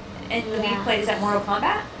Nintendo. And when Yeah. you played, is that Mortal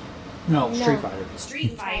Kombat? No, No. Street Fighter.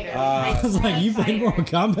 Street Fighter. I I was like, you played Mortal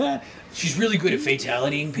Kombat? She's really good at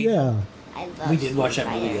fatalitying people. Yeah. I love We did watch Street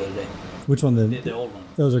that movie Fighter. the other day. Which one? The old one.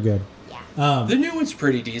 Those are good. Yeah. The new one's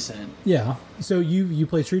pretty decent. Yeah. So you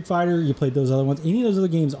played Street Fighter. You played those other ones. Any of those other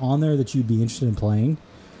games on there that you'd be interested in playing?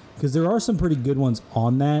 Because there are some pretty good ones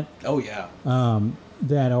on that Oh yeah.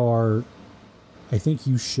 that are, I think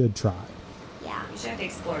you should try. Yeah. You should have to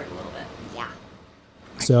explore it a little bit. Yeah.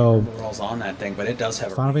 So We're all on that thing, but it does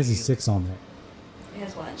have a Final Fantasy 6 on there. It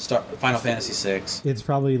has what? Final Fantasy 6. It's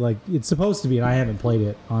probably like it's supposed to be, and I haven't played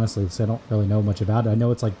it honestly, so I don't really know much about it. I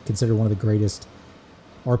know it's like considered one of the greatest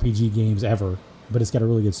RPG games ever, but it's got a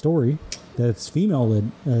really good story. That's female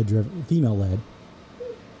led.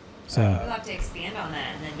 So We'll have to expand on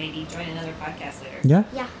that and then maybe join another podcast later. yeah,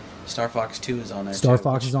 Yeah. Star Fox 2 is on there. Star too.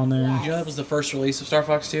 Fox is on there. Yeah. Did you know that was the first release of Star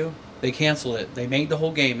Fox 2? They canceled it. They made the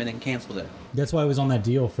whole game and then canceled it. That's why it was on that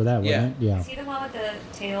deal for that, wasn't it? Yeah. Is he the one with the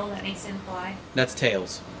tail that makes him fly? That's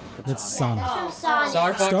Tails. That's Sonic. That's from Oh, Sonic.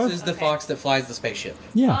 Star Fox Star- is the Okay. fox that flies the spaceship.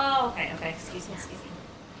 Yeah. Oh, okay. Excuse me.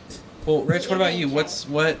 Well, Rich, what about you? What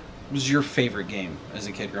was your favorite game as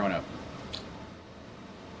a kid growing up?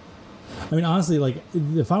 I mean, honestly, like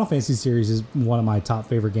the Final Fantasy series is one of my top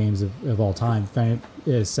favorite games of all time.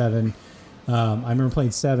 7. I remember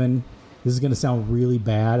playing 7. This is going to sound really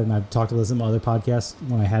bad, and I've talked about this in my other podcasts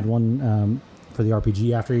when I had one for the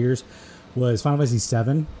RPG After Years. Was Final Fantasy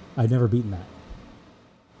 7? I'd never beaten that.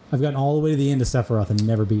 I've gotten all the way to the end of Sephiroth and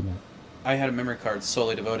never beaten it. I had a memory card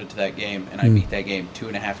solely devoted to that game, and I beat that game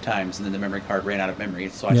 2.5 times, and then the memory card ran out of memory,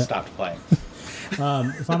 so I Yeah. stopped playing.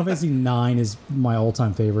 Final Fantasy 9 is my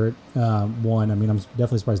all-time favorite one. I mean, I'm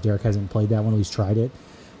definitely surprised Derek hasn't played that one, at least tried it.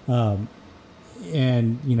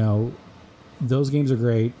 And, you know, those games are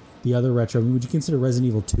great. The other retro, I mean, would you consider Resident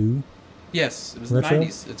Evil 2? Yes, it was Retro? the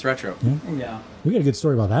 90s. It's retro. Yeah. We got a good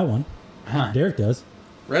story about that one. Huh. Derek does.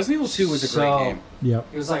 Resident Evil 2 was a So- great game. Yep.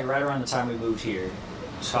 It was like right around the time we moved here.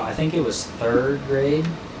 So I think it was 3rd grade,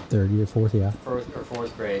 Third year, fourth, yeah.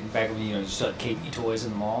 4th grade, back when you you still had KP toys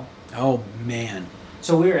in the mall. Oh, man.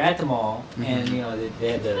 So we were at the mall, and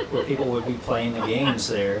they had where people would be playing the games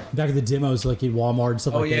there. Back at the demos, like at Walmart and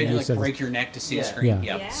stuff Oh, like yeah, that. you used to- break your neck to see Yeah. a screen.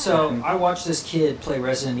 Yeah. Yep. So I watched this kid play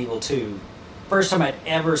Resident Evil 2. First time I'd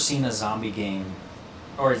ever seen a zombie game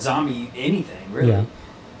or zombie anything really. Yeah.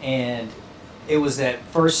 And it was that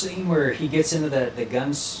first scene where he gets into the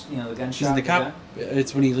guns, the gun He's shop. in the the cop. gun-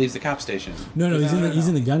 It's when he leaves the cop station. No, he's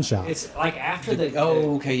in the gun shop. It's like after the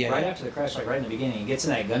okay, yeah, right yeah. after the crash, like right in the beginning, he gets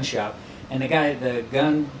in that gun shop, and the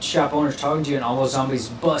gun shop owner's talking to you, and all those zombies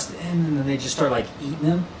bust in, and then they just start like eating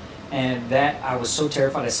him. And that I was so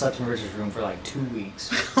terrified, I slept in Richard's room for like 2 weeks.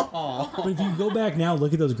 But if you go back now,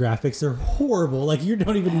 look at those graphics. They're horrible. Like, you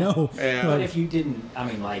don't even know. Yeah. But Like, if you didn't, I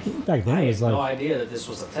mean, like Back then I it had was no like- idea that this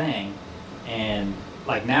was a thing, and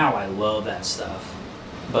like now I love that stuff.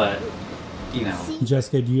 But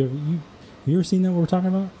Jessica, you ever seen that? What we're talking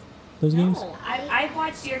about? Those games? No, I've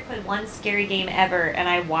watched Deer put one scary game ever, and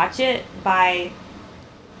I watch it by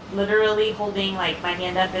literally holding like my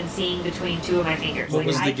hand up and seeing between two of my fingers. What like,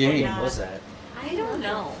 was the I game? cannot- what was that? I don't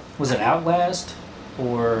know. Was it Outlast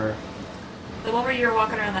or? The one where you were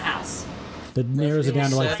walking around the house. That narrows it down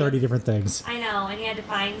to like Set. 30 different things. I know, and you had to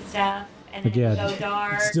find stuff, and then Again, it would go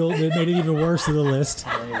dark. still, it made it even worse to the list.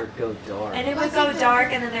 I never go dark. And it would go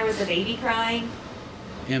dark, and then there was a baby crying.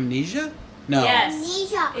 Amnesia? No. Yes.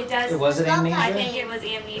 Amnesia. It does. Was it Amnesia? I think it was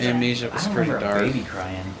Amnesia. Amnesia I was don't pretty remember a dark. baby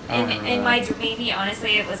crying. I don't And remember in that. my maybe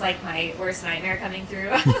honestly, it was like my worst nightmare coming through.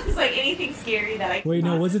 It was like anything scary that I could Wait,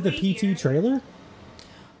 no, was it the possibly PT hear. trailer?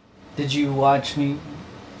 Did you watch me?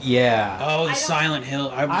 Yeah. Oh, I the don't- Silent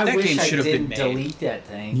Hill. I That wish game I should have been didn't made. delete that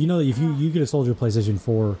thing. You know, if you could have sold your PlayStation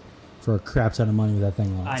 4 for a crap ton of money with that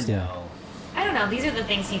thing I launched. Yeah. know. I don't know. These are the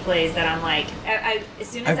things he plays that I'm like, as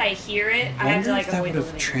soon as I hear it, I have wonder to like if that avoid would the have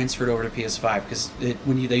living room. transferred over to PS5 because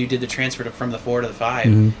when you did the transfer from the 4 to the 5,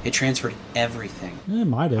 Mhm. it transferred everything. It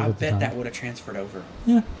might have I at the bet time. that would have transferred over.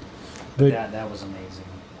 Yeah. But That was amazing.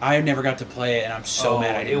 I never got to play it, and I'm so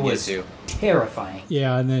mad I didn't it was get to. terrifying.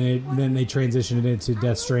 yeah, and then they transitioned it into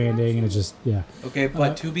Death Stranding, and it just Okay,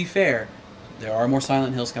 but to be fair, there are more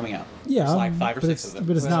Silent Hills coming out. yeah. There's like 5 or but 6 it's, of them.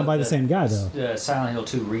 But it's not by the same guy though. The Silent Hill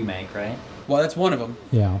 2 remake, right? Well, that's one of them,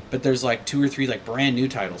 Yeah. but there's like 2 or 3 like brand new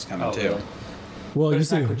titles coming too. really? Well, But you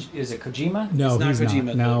it's not see, is it Kojima? no, It's not he's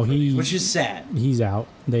Kojima, not. No, which is sad. he's out.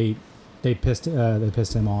 They pissed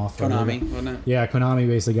him off. Konami, wasn't it? Yeah, Konami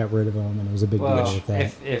basically got rid of him, and it was a big deal Well, with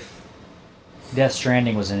that. if Death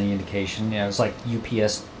Stranding was any indication, it was like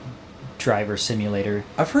UPS driver simulator.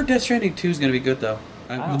 I've heard Death Stranding 2 is going to be good though.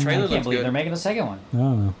 I The can't trailer believe looks they're good. making a second one. I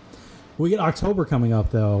don't know. We get October coming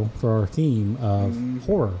up though for our theme of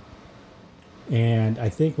horror, and I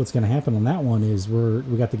think what's going to happen on that one is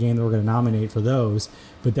we got the game that we're going to nominate for those,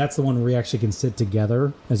 but that's the one where we actually can sit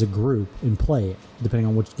together as a group and play it, depending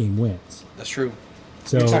on which game wins. That's true.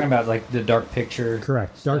 So You're talking about like the dark picture.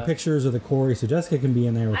 correct. Dark stuff. Pictures or the Corey, so Jessica can be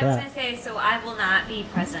in there with I was that. gonna say, so I will not be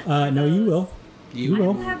present. No, you will. You I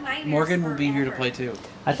will. will have nightmares Morgan will be here to forever. play too.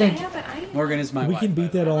 I think. Yeah, but I Morgan is my We wife. can by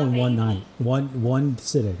beat the that way. all in one Maybe. night, one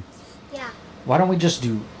sitting. Yeah. Why don't we just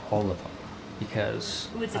do all of them? Because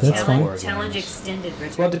Ooh, it's a That's fine. challenge extended,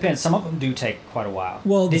 Richard. well, it depends. Some of them do take quite a while.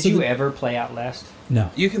 Well, did so you the- ever play Outlast?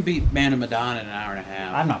 No. You can beat Man of Madonna in an hour and a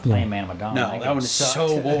half. I'm not playing Man of Madonna. No, that one is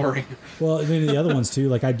so boring. Well, I mean the other ones too.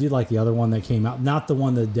 Like I did like the other one that came out. Not the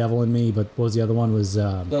one the Devil in Me, but what was the other one? Was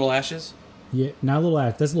Little Ashes yeah, not Little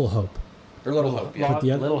Act. That's Little Hope. or Little Hope. Yeah. But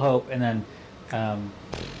the other- Little Hope, and then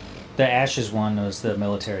the Ashes one was the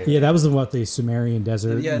military. Yeah, that was the Sumerian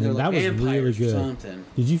desert. Yeah, and they're that like was really vampires or good. something.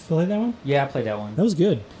 Did you play that one? Yeah, I played that one. That was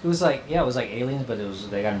good. It was like aliens, but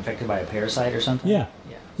they got infected by a parasite or something. Yeah.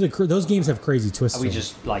 yeah. Those games have crazy twists. We to them.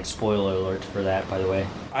 just like spoiler alert for that, by the way.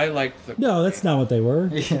 I liked the. No, that's not what they were.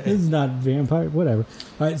 Yeah. This is not vampire. Whatever.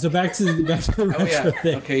 All right, so back to the Oh retro yeah.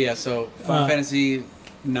 thing. Okay, yeah. So Final Uh, Fantasy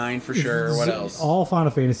 9 for sure. What else? All Final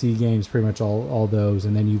Fantasy games, pretty much all those,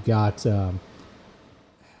 and then you've got.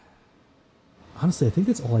 Honestly, I think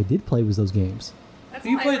that's all I did play was those games. That's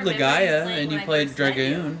You all I played remember Legaia playing and you when I played first met you.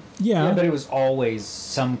 Dragoon. Yeah, but it was always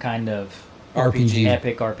some kind of RPG.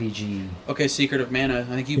 epic RPG. Okay, Secret of Mana.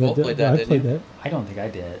 I think you Yeah, both played that, I didn't played you? that. I don't think I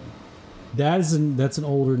did. That's an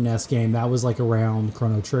older NES game. That was like around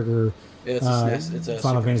Chrono Trigger, Yeah, it's a SNES. It's a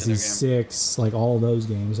Final Super Fantasy Nintendo game. VI, like all those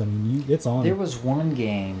games. I mean, it's on. There was one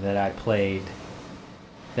game that I played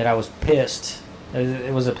that I was pissed.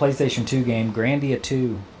 It was a PlayStation 2 game, Grandia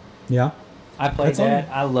 2. Yeah, I played That's on that.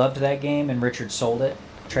 there. I loved that game, and Richard sold it.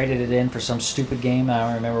 Traded it in for some stupid game. I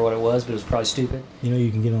don't remember what it was, but it was probably stupid. you know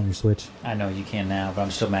you can get it on your Switch. I know you can now, but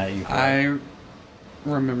I'm still mad at you for it. I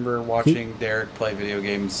remember watching Derek play video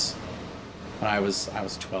games when I was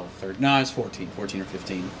 12, 13. No, I was 14 or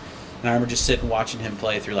 15. And I remember just sitting watching him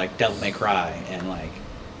play through like Devil May Cry and like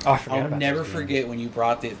Oh, I forgot I'll about never those games. forget when you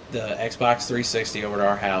brought the Xbox 360 over to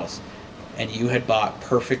our house and you had bought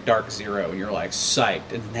Perfect Dark Zero and you're like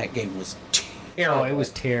psyched and that game was terrible. Oh, it was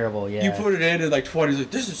terrible. Yeah. You put it in at like 20,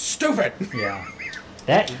 like, this is stupid. Yeah.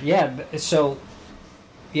 So,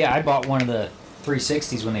 yeah, I bought one of the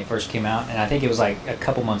 360s when they first came out, and I think it was like a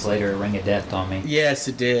couple months later, Ring of Death on me. Yes,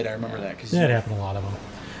 it did. I remember that. Cause That happened a lot of them.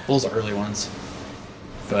 those early ones.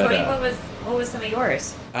 But, Cody, what was some of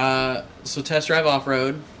yours? so Test Drive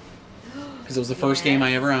Off-Road, because it was the first game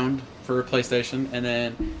I ever owned for PlayStation, and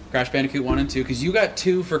then Crash Bandicoot 1 and 2, because you got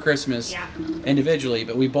 2 for Christmas individually,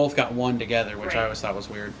 but we both got 1 together, which I always thought was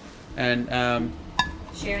weird. And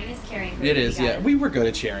sharing is caring. it is, yeah. We were good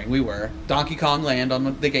at sharing. We were. Donkey Kong Land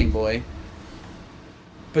on the Game Boy.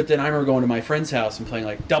 But then I remember going to my friend's house and playing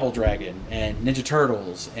like Double Dragon and Ninja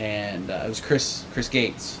Turtles, and it was Chris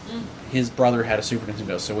Gates. His brother had a Super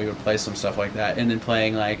Nintendo, so we would play some stuff like that. And then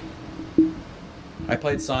playing like, I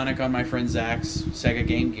played Sonic on my friend Zach's Sega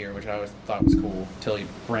Game Gear, which I always thought was cool until he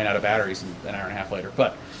ran out of batteries an hour and a half later.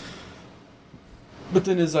 But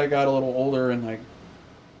then as I got a little older and like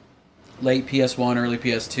late PS1, early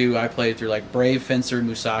PS2, I played through like Brave Fencer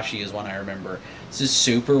Musashi is one I remember. It's a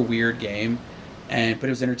super weird game. But it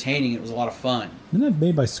was entertaining. It was a lot of fun. Isn't that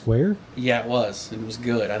made by Square? Yeah, it was. It was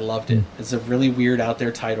good. I loved it. It's a really weird out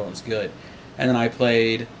there title. It was good. And then I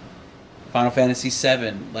played Final Fantasy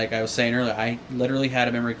VII. Like I was saying earlier, I literally had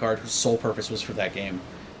a memory card whose sole purpose was for that game.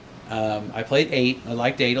 I played 8. I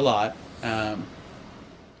liked 8 a lot. A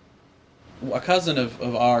cousin of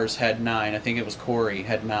ours had 9. I think it was Corey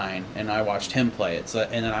had 9, and I watched him play it. So,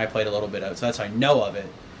 and then I played a little bit of it. So that's how I know of it.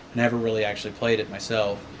 I never really actually played it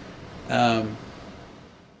myself.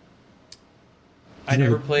 I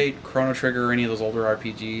never played Chrono Trigger or any of those older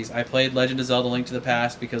RPGs. I played Legend of Zelda Link to the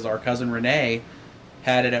Past because our cousin Renee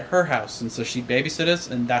had it at her house, and so she'd babysit us,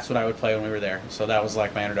 and that's what I would play when we were there. So that was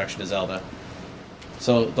like my introduction to Zelda.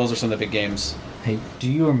 So those are some of the big games. Hey, do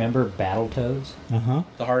you remember Battletoads? Uh-huh.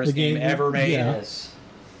 The hardest game ever made. Yeah. Yes.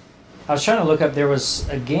 I was trying to look up. There was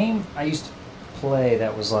a game I used to play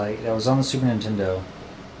that was on the Super Nintendo.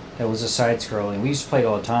 That was a side-scrolling. We used to play it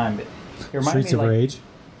all the time, but it reminded Streets me of like, Rage.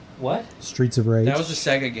 What? Streets of Rage. That was a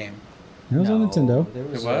Sega game. It was on Nintendo. There It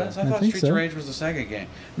was. was? I I thought think Streets of so. Rage was a Sega game.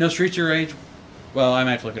 No, Streets of Rage... Well, I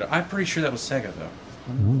might have to look it up. I'm pretty sure that was Sega,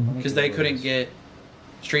 though. Because they couldn't get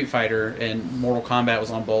Street Fighter, and Mortal Kombat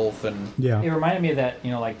was on both, and It Yeah. reminded me of that,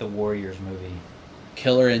 like the Warriors movie.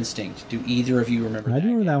 Killer Instinct. Do either of you remember that? I do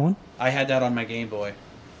remember that one. I had that on my Game Boy.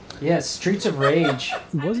 Yes, Streets of Rage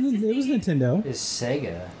Wasn't it? It was Nintendo. is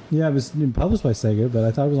Sega. Yeah, it was published by Sega, but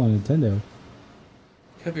I thought it was on Nintendo.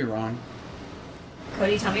 Could be wrong.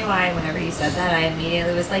 Cody, tell me why whenever you said that, I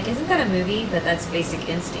immediately was like, isn't that a movie? But that's Basic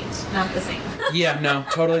Instinct. Not the same. Yeah, no,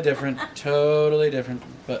 totally different. Totally different.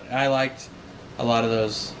 But I liked a lot of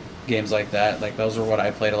those games like that. Like, those were what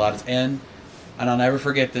I played a lot. And I'll never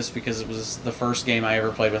forget this because it was the first game I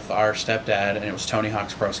ever played with our stepdad, and it was Tony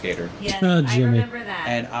Hawk's Pro Skater. Yes, Oh, I Jimmy. remember that.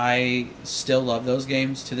 And I still love those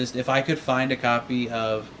games to this. If I could find a copy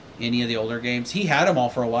of any of the older games, he had them all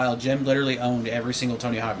for a while. Jim literally owned every single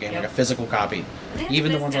Tony Hawk game, like a physical copy. They had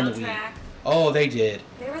Even the best ones on the Wii. soundtrack. Oh, they did.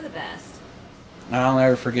 They were the best. I'll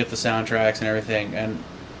never forget the soundtracks and everything. And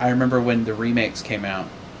I remember when the remakes came out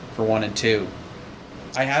for 1 and 2.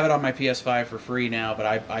 I have it on my PS5 for free now, but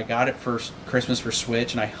I got it for Christmas for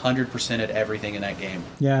Switch, and I 100%ed everything in that game.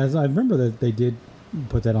 Yeah, I remember that they did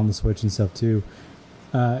put that on the Switch and stuff too.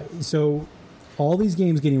 So, all these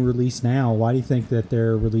games getting released now, why do you think that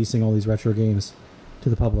they're releasing all these retro games to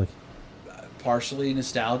the public? Partially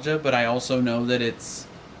nostalgia, but I also know that it's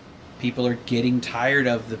people are getting tired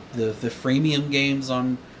of the freemium games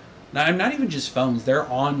on. Not even just phones. They're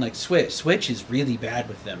on like Switch. Switch is really bad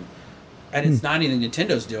with them, and it's not anything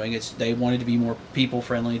Nintendo's doing. It's they wanted to be more people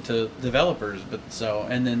friendly to developers,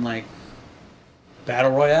 and then like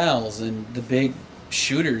battle royales and the big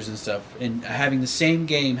shooters and stuff, and having the same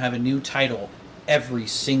game have a new title every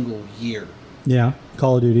single year. Yeah,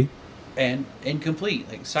 Call of Duty. And incomplete.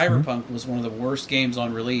 Like Cyberpunk was one of the worst games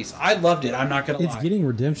on release. I loved it. I'm not gonna lie. It's getting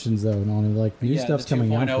redemptions though, and on like new stuff's the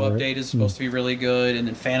coming out. The 2.0 for update it. is supposed to be really good, and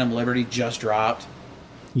then Phantom Liberty just dropped.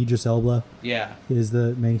 Idris Elba Yeah, is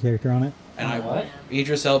the main character on it. and What?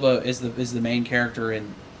 Idris Elba is the main character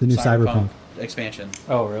in The new Cyberpunk. expansion.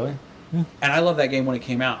 Oh, really? And I love that game when it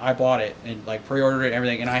came out. I bought it and like pre-ordered it and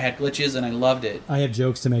everything, and I had glitches and I loved it. I have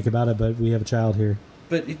jokes to make about it, but we have a child here.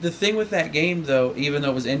 But the thing with that game, though, even though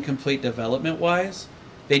it was incomplete development-wise,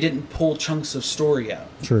 they didn't pull chunks of story out.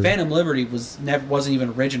 True. Phantom Liberty wasn't even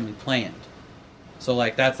originally planned. So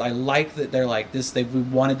like I like that they're like this. We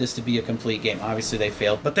wanted this to be a complete game. Obviously they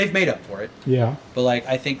failed, but they've made up for it. Yeah. But like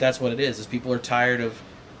I think that's what it is people are tired of,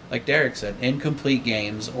 like Derek said, incomplete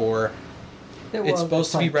games, or it's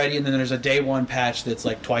supposed to be ready and then there's a day one patch that's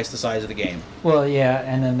like twice the size of the game. Well, yeah,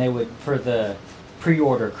 and then they would, for the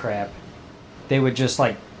pre-order crap, they would just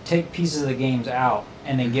like take pieces of the games out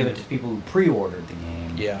and then give it to people who pre-ordered the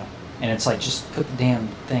game. Yeah. And it's like, just put the damn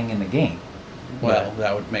thing in the game. Well,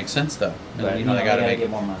 that would make sense though. But, They gotta make get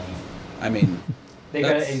more money. I mean, They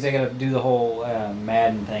gotta do the whole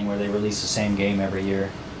Madden thing where they release the same game every year,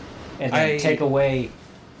 and then take away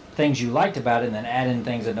things you liked about it, and then add in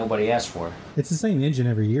things that nobody asked for. It's the same engine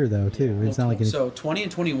every year, though, too. It's not like any... So 20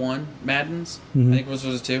 and 21 Maddens, Mhm. I think was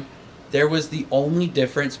it 2. There was the only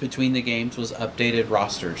difference between the games was updated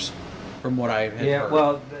rosters, from what I had heard.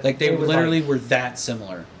 Well, like they would, literally were that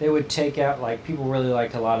similar. They would take out, like, people really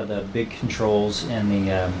liked a lot of the big controls and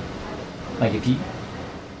the like if you.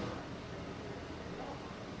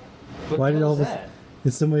 Why did all this? That?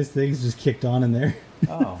 Did some of these things just kicked on in there?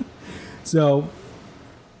 Oh. So,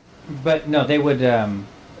 but no, they would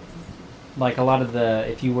like a lot of the,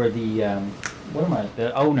 if you were the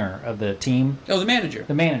the owner of the team, Oh, the manager.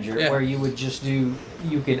 Yeah. where you would just you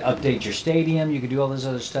could update your stadium, you could do all this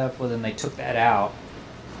other stuff. Well, then they took that out,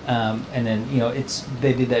 and then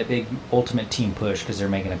they did that big Ultimate Team push because they're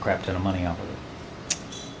making a crap ton of money off of it.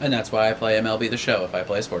 And that's why I play MLB The Show if I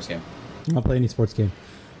play a sports game. I'll play any sports game.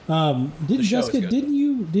 Didn't The show is Jessica? good. Didn't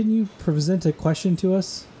you present a question to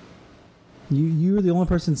us? You were the only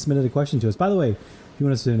person that submitted a question to us. By the way, if you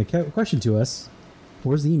want to submit a question to us,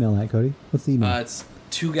 where's the email at, Cody? What's the email? It's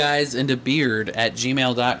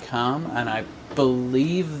 2guysintobeard@gmail.com, and I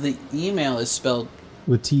believe the email is spelled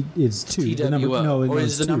With T, it's 2. TWO. The number, no, Or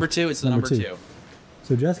it's is it the number 2? It's the number 2.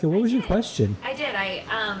 So, Jessica, what was your question? I did.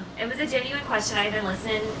 It was a genuine question. I've been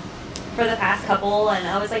listening for the past couple, and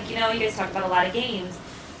I was like, you guys talk about a lot of games,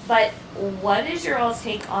 but what is your all's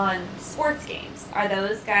take on sports games? Are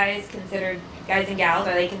those guys and gals,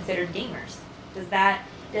 are they considered gamers? Does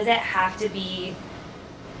it have to be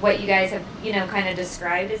what you guys have, kind of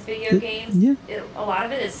described as video games? Yeah. A lot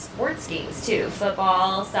of it is sports games too.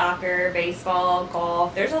 Football, soccer, baseball,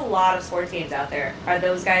 golf. There's a lot of sports games out there. Are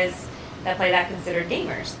those guys that play that considered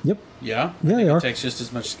gamers? Yep. Yeah? Yeah, they are. It takes just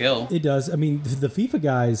as much skill. It does. I mean, the FIFA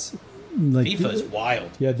guys, like FIFA is wild.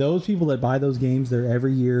 Yeah, those people that buy those games, they're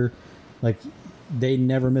every year, like they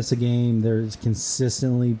never miss a game. They're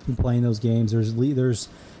consistently playing those games. There's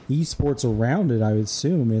esports around it, I would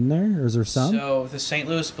assume, in there, or is there some? So the St.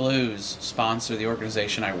 Louis Blues sponsor the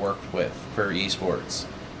organization I worked with for esports,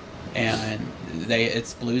 and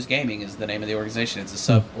it's Blues Gaming is the name of the organization. It's a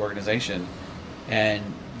sub organization, and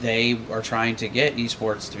they are trying to get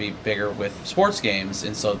esports to be bigger with sports games,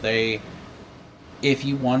 and so if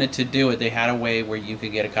you wanted to do it, they had a way where you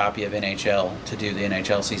could get a copy of NHL to do the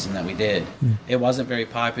NHL season that we did. It wasn't very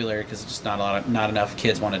popular because just not enough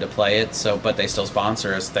kids wanted to play it. So, but they still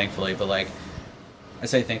sponsor us, thankfully. But like, I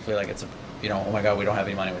say thankfully, like it's oh my god, we don't have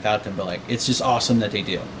any money without them. But like, it's just awesome that they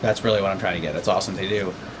do. That's really what I'm trying to get. It's awesome they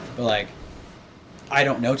do. But like, I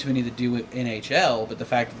don't know too many that do NHL. But the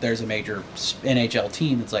fact that there's a major NHL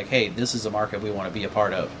team that's like, hey, this is a market we want to be a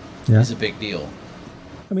part of, is a big deal.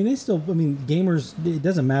 I mean, gamers, it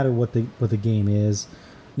doesn't matter what the game is.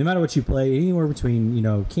 No matter what you play, anywhere between,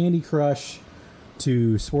 Candy Crush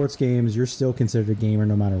to sports games, you're still considered a gamer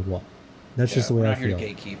no matter what. That's just the way I feel. We're not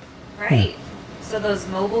here to gatekeep. Right. Yeah. So those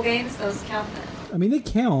mobile games, those count then? I mean, they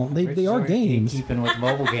count. They are games. Keeping with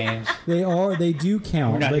mobile games. They do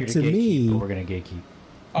count. We're not but here to to gatekeep, me, but we're going to gatekeep.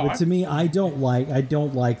 But to me, I don't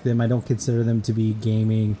like them. I don't consider them to be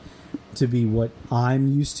gaming, to be what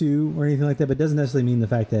I'm used to or anything like that. But it doesn't necessarily mean the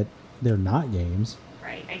fact that they're not games.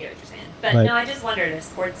 Right, I get what you're saying. But Like- no, I just wondered if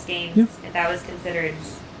sports games, Yeah. if that was considered.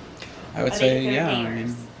 I would Are they say, considered yeah. I gamers?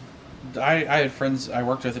 mean, I had friends I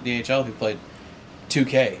worked with at DHL who played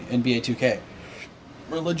 2K, NBA 2K,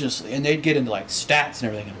 religiously, and they'd get into like stats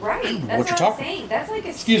and everything. And, Right, that's what what, you're I'm talking? saying. That's like a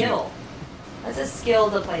Excuse me. skill. That's a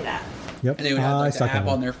skill to play that. Yep. And they would have I like the suck at app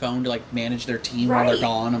them. on their phone to like manage their team while they're Right.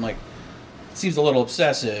 gone. I'm like, it seems a little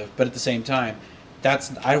obsessive, but at the same time,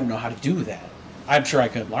 I don't know how to do that. I'm sure I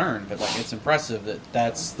could learn, but like it's impressive that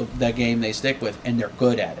that's that game they stick with, and they're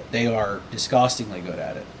good at it. They are disgustingly good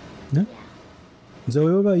at it. Yeah.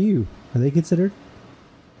 Zoe, what about you? Are they considered?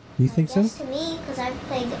 You think so? Yes, to me, because I've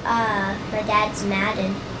played my dad's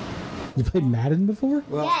Madden. You played Madden before?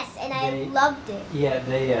 Well, yes, and I they- loved it. Yeah,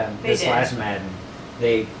 this did. last Madden,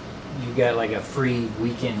 you got like a free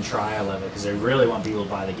weekend trial of it because they really want people to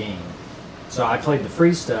buy the game. So I played the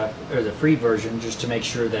free stuff, or the free version, just to make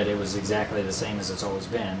sure that it was exactly the same as it's always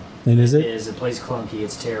been. And is it? It plays clunky,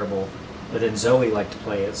 it's terrible. But then Zoe liked to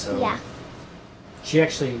play it, so Yeah. she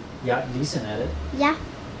actually got decent at it. Yeah.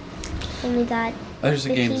 And we got There's a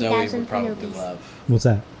game Zoe 15,000 would probably penalties. love. What's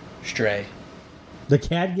that? Stray. The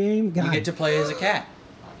cat game? God. You get to play as a cat.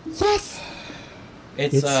 yes.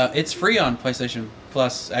 It's free on PlayStation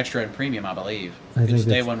Plus Extra and Premium, I believe. I think It's day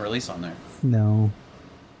that's- one release on there. No.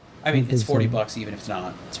 I mean, don't it's think so. $40 even if it's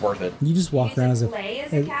not. It's worth it. You just You walk get around to as a. play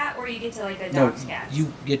as a cat, or you get to like No, adopt cats.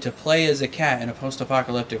 you get to play as a cat in a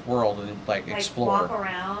post-apocalyptic world and like explore. Walk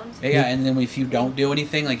around. Yeah, and then if you don't do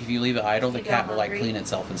anything, like if you leave it idle, the You go cat will like hungry. clean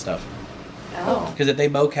itself and stuff. Oh. Because they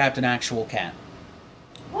mocapped an actual cat.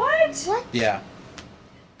 What? What? Yeah.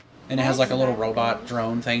 And it has like a little That's robot cool.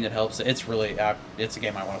 drone thing that helps. It's really, it's a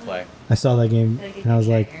game I want to play. I saw that game and I was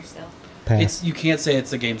like, Still. pass. It's you can't say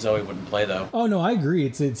it's a game Zoe wouldn't play though. Oh no, I agree.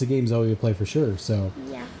 It's a game Zoe would play for sure. So,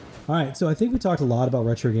 Yeah. all right. So I think we talked a lot about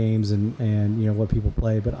retro games and you know what people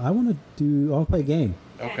play, but I want to play a game.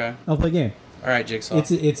 Okay. I'll play a game. All right, Jigsaw.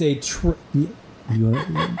 You want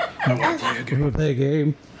to play a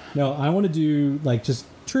game? No, I want to do like just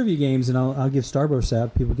trivia games, and I'll give Starburst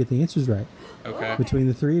out. People get the answers right Okay. between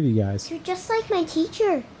the three of you guys. You're just like my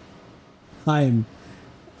teacher.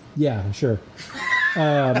 Yeah, sure.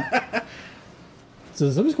 So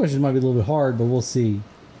some of these questions might be a little bit hard, but we'll see.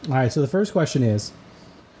 All right, so the first question is,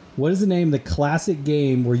 what is the name of the classic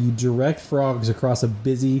game where you direct frogs across a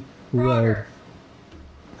busy road? Frogger.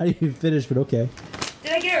 I didn't even finish, but okay.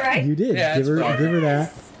 Did I get it right? You did. Yeah, give it's her Frogger.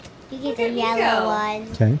 that. You Look get at the me yellow go.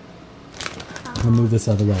 one. Okay. I'll move this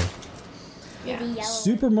out of the way. Get the yellow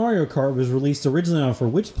Super Mario Kart was released originally on for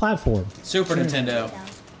which platform? Super Nintendo.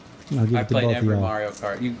 one. I'll give I it to played both of every y'all. Mario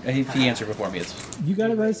Kart. He answered before me. It's You got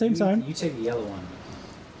it right at the same time. You take the yellow one.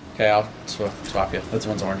 okay. I'll swap you. This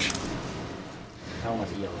one's orange. I want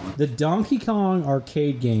the yellow one. The Donkey Kong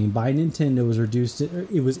arcade game by Nintendo was reduced.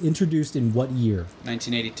 It was introduced in what year?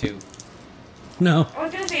 1982. No. I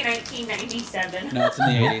was gonna say 1997. No, it's in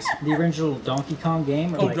the 80s. The original Donkey Kong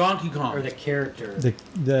game? Or Oh, like, Donkey Kong. Or the character?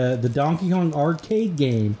 The Donkey Kong arcade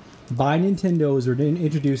game by Nintendo was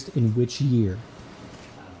introduced in which year?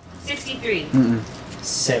 63.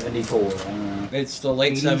 74. I don't know. It's the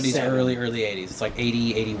late 70s, 87. early 80s. It's like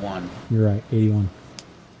 80, 81. You're right, 81.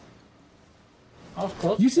 I was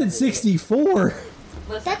close. You said 64.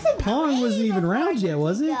 Listen, That's a Pong wasn't even around yet,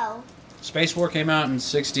 was it? Go. Space War came out in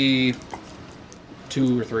 62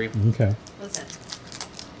 or 3. Okay. listen.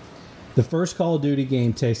 The first Call of Duty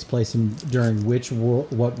game takes place during which war?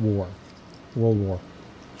 What war? World War.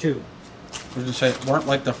 2. We're just saying, weren't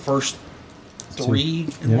like the first 3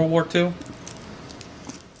 in Yep. World War II?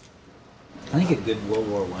 I think a good World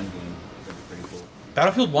War One game would be pretty cool.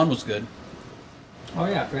 Battlefield 1 was good. Oh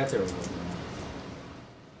yeah, I forgot there was World War One.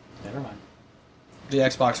 Never mind. The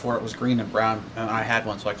Xbox where it was green and brown, and I had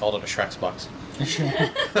one, so I called it a Shrexbox.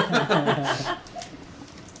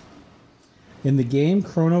 In the game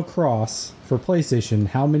Chrono Cross for PlayStation,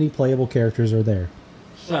 how many playable characters are there?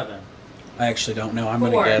 7. I actually don't know. I'm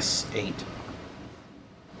going 4. to guess 8.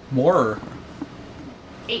 More or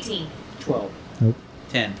 18. 12. Nope.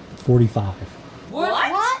 10? 45.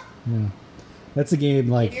 What? Yeah. That's a game Give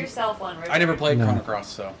like yourself one, Richard. I never played No. Chrono Cross,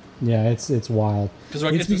 so. yeah, it's wild. Because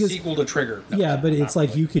It's it's a because- sequel to Trigger. No, Yeah, but it's not like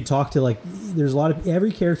really. you could talk to like there's a lot of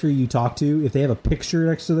every character you talk to if they have a picture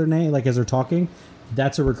next to their name like as they're talking,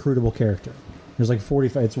 that's a recruitable character. There's like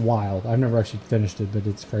 45. It's wild. I've never actually finished it, but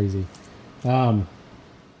it's crazy.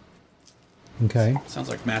 Okay. Sounds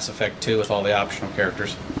like Mass Effect 2 with all the optional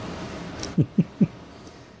characters.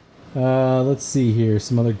 Let's see here.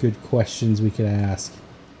 Some other good questions we could ask.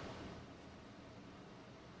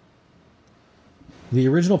 The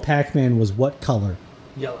original Pac-Man was what color?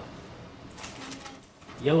 Yellow.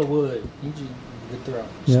 Yellow wood. Good throw.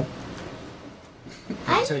 Yep.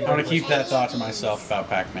 I So you I want to keep that thought to myself about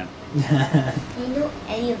Pac-Man. I know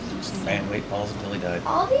any of these. Man, wait, balls until he died.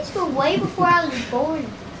 All these were way before I was born.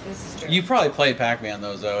 This is true. You probably played Pac-Man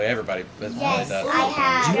though, Zoe. Everybody probably Yes, does. I Do you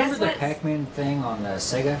have. remember the Guess what? Pac-Man thing on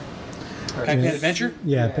Sega? Or- Pac-Man Yeah. Adventure?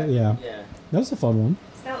 Yeah. Yeah. That was a fun one.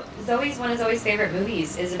 So one of Zoe's favorite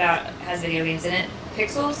movies is about has video games in it.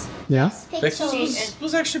 Pixels. Yeah. Pixels Pixels.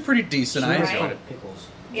 was actually pretty decent. I Right. enjoyed it. Pickles.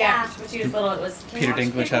 Yeah. Yeah. When she was little, it was. Can you Peter watch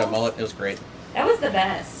Dinklage had a Pickles? mullet. It was great. That was the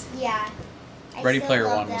best. Yeah. I Ready still Player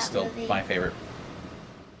love One was that still movie. my favorite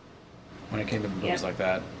when it came to movies Yep. like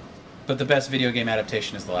that. But the best video game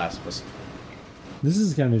adaptation is The Last of Us. This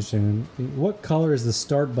is kind of interesting. What color is the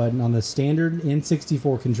start button on the standard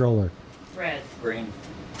N64 controller? Red. Green.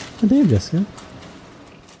 Oh, damn, Jessica.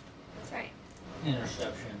 That's right.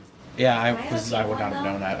 Interception. Yeah, I have I would one, not have though.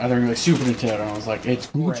 known that. I thought you were like Super Nintendo, and I was like, it's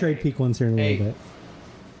You can great. trade peak ones here in a Hey. little bit.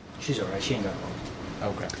 She's alright. She ain't got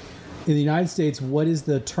balls. Okay. In the United States, what is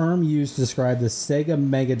the term used to describe the Sega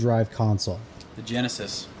Mega Drive console? The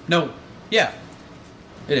Genesis. No. Yeah.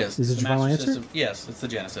 It is. Is it The your final Master answer? System. Yes, it's the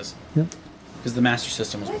Genesis. Yep. Because the Master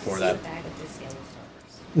System was Let's before see that. a bag of this yellow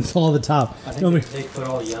stars. It's all at the top. I think Nobody- they put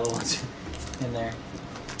all yellow ones in there.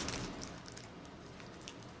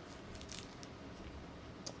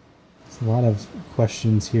 A lot of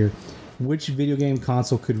questions here. Which video game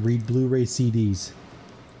console could read Blu-ray CDs?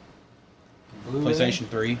 Blu-ray? PlayStation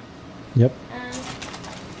 3. Yep. Um,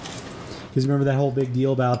 Because remember that whole big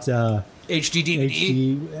deal about HD DVD.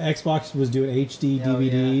 HD? Xbox was doing HD Oh,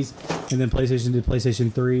 DVDs, and then PlayStation did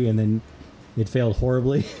PlayStation 3, and then it failed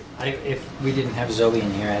horribly. If we didn't have Zoe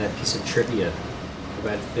in here, I had a piece of trivia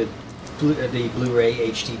about the Blu-ray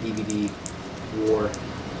HD DVD war.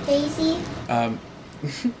 Daisy.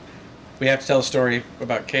 We have to tell a story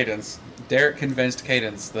about Cadence. Derek convinced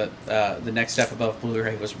Cadence that the next step above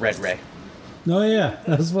Blu-ray was Red Ray. Oh yeah,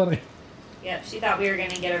 that was funny. Yep, she thought we were gonna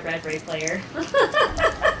get a Red Ray player.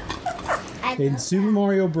 I In love Super that.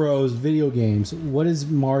 Mario Bros. Video games, what is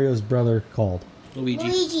Mario's brother called? Luigi.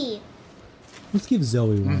 Luigi. Let's give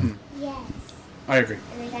Zoe one. Yes. I agree.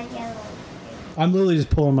 And we got yellow. I'm literally just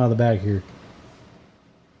pulling them out of the bag here.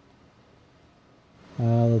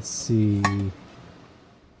 Let's see.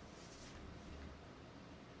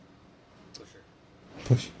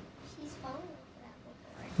 Push. She's falling for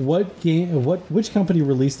that before. What game? Which company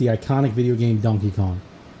released the iconic video game Donkey Kong?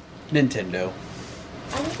 Nintendo.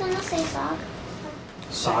 I was gonna say Saga.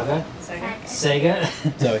 Saga? Second.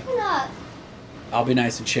 Sega? Zoe. Look. I'll be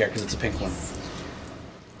nice and share because it's a pink one.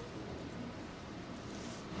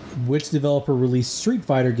 Which developer released Street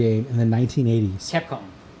Fighter game in the 1980s? Capcom.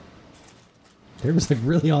 They was like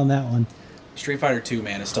really on that one. Street Fighter 2,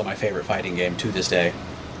 man, is still my favorite fighting game to this day.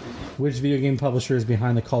 Which video game publisher is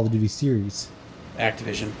behind the Call of Duty series?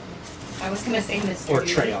 Activision. I was gonna say Mystery. Or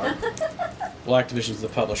Treyarch. Well, Activision's the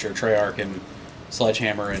publisher. Treyarch and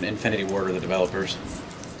Sledgehammer and Infinity Ward are the developers.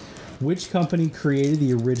 Which company created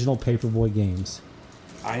the original Paperboy games?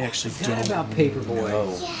 I actually Forgot don't about Paperboy.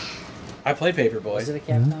 know. I played Paperboy. Was it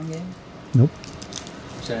a Capcom game? Nope.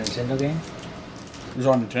 Was it a Nintendo game? It was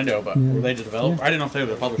on Nintendo, but Yeah. were they the developer? Yeah. I didn't know if they were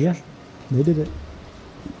the publishers. Yeah, they did it.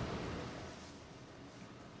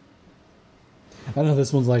 I don't know if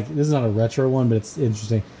this one's like, this is not a retro one, but it's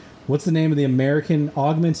interesting. What's the name of the American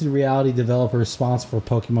augmented reality developer responsible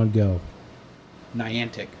for Pokemon Go?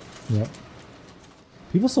 Niantic. Yep.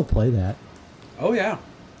 People still play that. Oh, yeah.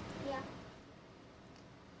 Yeah.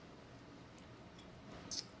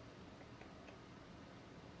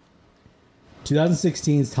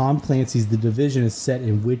 2016's Tom Clancy's The Division is set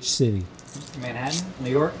in which city? Manhattan?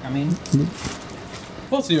 New York? I mean,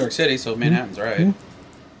 Well, it's New York City, so Manhattan's right. Yeah.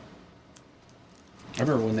 I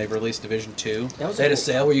remember when they released Division 2. That was They had a cool.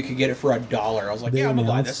 sale where you could get it for $1. I was like, yeah, I'm going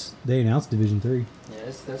to buy this. They announced Division 3.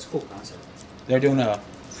 yeah, that's a cool concept. They're doing a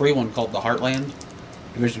free one called the Heartland.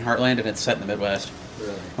 Division Heartland, and it's set in the Midwest.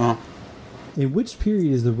 Really. Uh-huh. In which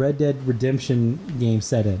period is the Red Dead Redemption game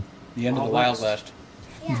set in? The end of the Wild Wild West.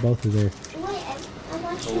 West. Yeah. Both are there. Wait, I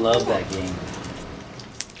want I you love to- that game.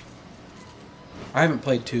 I haven't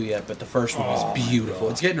played 2 yet, but the first one was Oh, my beautiful.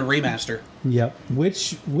 God. It's getting a remaster. Yep.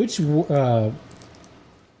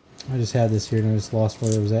 I just had this here and I just lost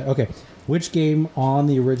where it was at. Okay. Which game on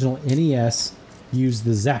the original NES used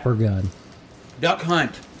the Zapper gun? Duck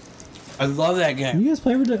Hunt. I love that game. You guys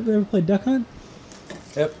ever played Duck Hunt?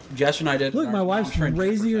 Yep, Jess and I did. Look, my wife's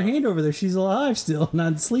raising her hand over there. She's alive still,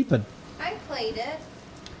 not sleeping. I played it.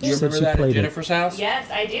 You She said remember she that at played it. Jennifer's house?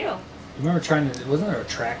 Yes, I do. You remember trying to? Wasn't there a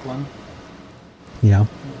track one? Yeah.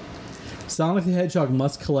 Sonic the Hedgehog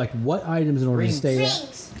must collect what items in order Rings. to stay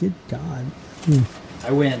Rings. Good God.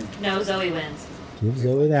 I win. No, Zoe wins. Give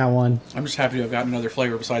Zoe that one. I'm just happy to have gotten another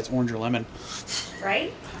flavor besides orange or lemon.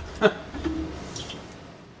 Right?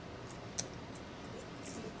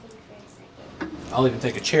 I'll even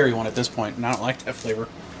take a cherry one at this point, and I don't like that flavor.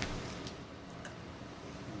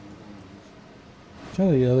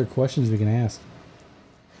 Trying to get other questions we can ask.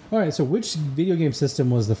 All right, so which video game system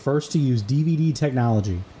was the first to use DVD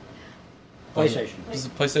technology? PlayStation. Is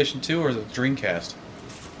it PlayStation 2 or the Dreamcast?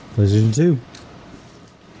 PlayStation 2.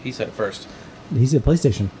 He said it first. He said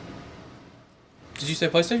PlayStation. Did you say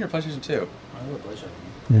PlayStation or PlayStation 2? I love PlayStation.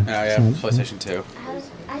 Yeah. Oh, yeah, So- PlayStation 2.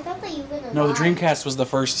 I thought that you were gonna No, the lie. Dreamcast was the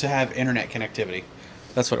first to have internet connectivity.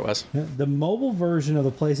 That's what it was. Yeah, the mobile version of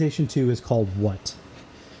the PlayStation 2 is called what?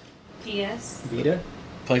 PS. Vita.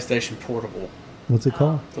 PlayStation Portable. What's it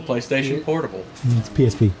called? The PlayStation Portable. It's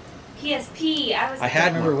PSP. PSP. I was. I I had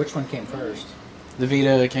remember one. which one came first. The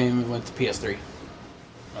Vita came with the PS3.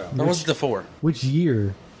 Or was it the 4? Which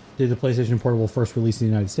year did the PlayStation Portable first release in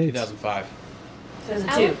the United States? 2005.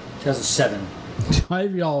 2002. 2007. I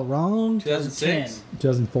have y'all wrong. 2006?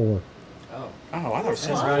 2004. Oh. Oh, I thought it was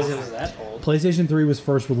I was surprised it was that old. PlayStation 3 was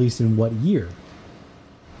first released in what year?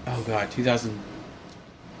 Oh, God.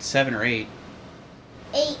 2007 or 8.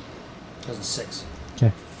 8. 2006.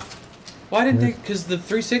 Okay, Well, I didn't think, because the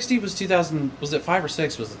 360 was 2000, was it 5 or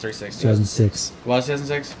 6 was the 360? 2006. Was it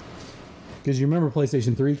 2006? Because you remember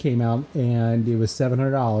PlayStation 3 came out and it was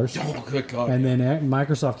 $700. Oh, good God. And then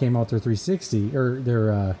Microsoft came out with their 360 or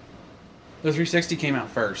their the 360 came out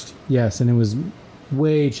first. yes, and it was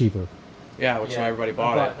way cheaper. Yeah, which is why everybody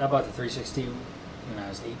bought it. I bought the 360 when I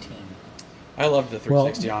was 18. I loved the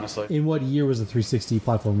 360, honestly. In what year was the 360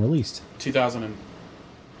 platform released?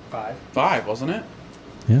 2005, Five. wasn't it?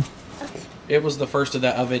 Yeah. It was the first of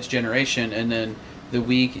its generation, and then the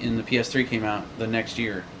Wii and the PS3 came out the next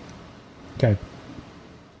year. Okay.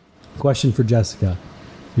 Question for Jessica.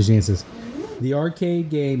 Here's the answers. The arcade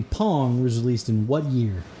game Pong was released in what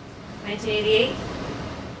year? 1988.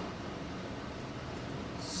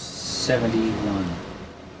 71.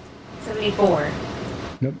 74.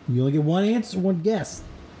 Nope. You only get one answer, one guess.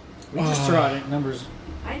 We just throw out numbers.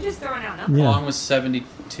 I'm just throwing out numbers. Yeah. Pong was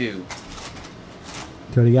 72.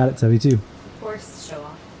 Cody got it. 72. Of course, show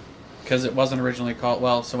off. Because it wasn't originally called...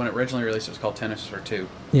 Well, so when it originally released, it was called Tennis for Two.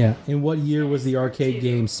 Yeah. In what year was the arcade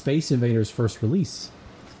game Space Invaders first release?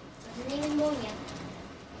 Wasn't even born yet.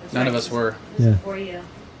 That's None right. of us were. This Yeah. is for you.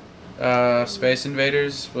 Space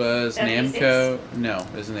Invaders was 76? Namco. No,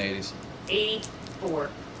 it was in the 80s. 84.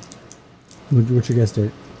 What's your guess,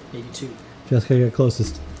 Derek? 82. Jessica got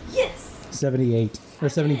closest. Yes! 78. Or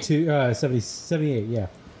 72. 78, yeah.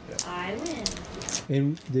 I win.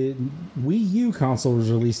 And the Wii U console was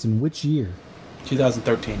released in which year?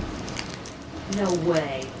 2013. No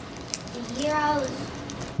way. The year I was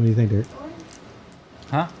What do you think, Derek? born.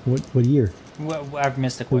 Huh? What year? Well, I've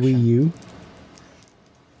missed the The question. Wii U?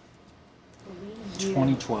 Wii U.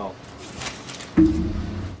 2012.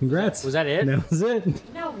 Congrats. Was that it? That was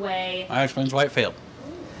it. No way. That explains why it failed.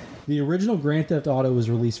 The original Grand Theft Auto was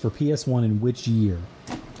released for PS1 in which year?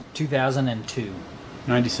 2002.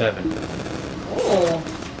 97. Oh,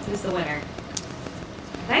 who's the winner?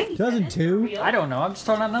 97? 2002? For real? I don't know. I'm just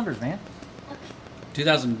throwing out numbers, man.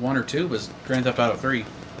 2001 or 2 was Grand Theft Auto 3.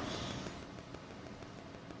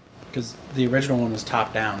 Because the original one was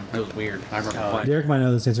top down. It was weird. I remember playing. Derek might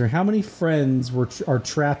know this answer. How many friends are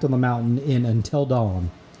trapped on the mountain in Until Dawn?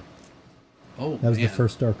 Oh, That was man. the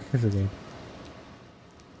first Dark Picture game.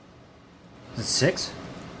 Is it 6?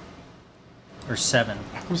 Or 7?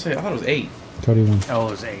 I want to say, I thought it was 8. Cody won. Oh,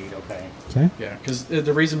 it was 8. Okay. Okay. Yeah, because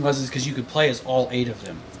the reason was because you could play as all 8 of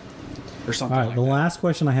them. Or something All right. like The that. last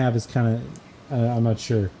question I have is kind of, I'm not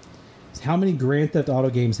sure. How many Grand Theft Auto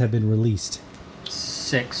games have been released?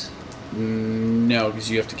 6. No,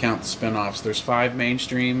 because you have to count the spin-offs. There's 5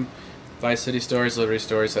 mainstream. Vice City Stories, Liberty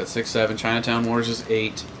Stories, that's 6, 7. Chinatown Wars is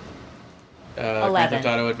 8. Grand 11. Theft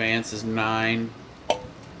Auto Advance is 9.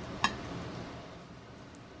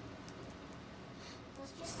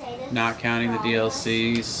 Let's just say this. Not counting the for all of us.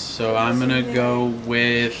 DLCs. So I'm going to go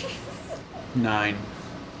with 9.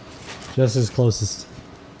 Just as closest.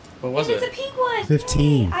 What was It's a it? pink one.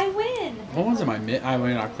 15. Yay, I win. What ones am I I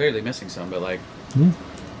mean, I'm clearly missing some, but like... Yeah.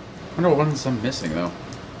 I wonder what ones I'm missing, though.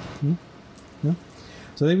 No.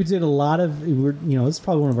 So I think we did a lot of. This is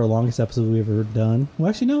probably one of our longest episodes we've ever done. Well,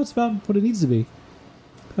 actually, no, it's about what it needs to be.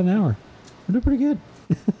 About an hour. We're doing pretty good.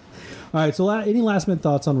 All right. So, any last minute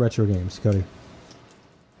thoughts on retro games, Cody?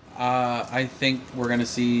 I think we're going to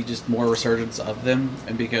see just more resurgence of them,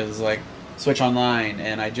 and because, like, Switch Online,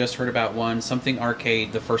 and I just heard about one, something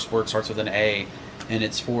arcade, the first word starts with an A, and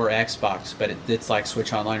it's for Xbox, but it's like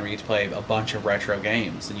Switch Online where you get to play a bunch of retro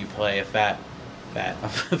games, and you play a flat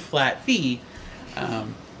fee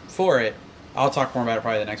for it. I'll talk more about it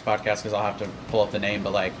probably the next podcast because I'll have to pull up the name,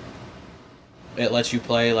 but like it lets you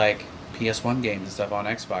play like PS1 games and stuff on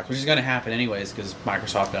Xbox, which is going to happen anyways because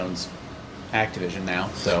Microsoft owns Activision now.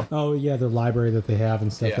 So Oh yeah, the library that they have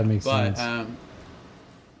and stuff. That makes but sense.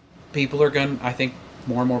 people are going. I think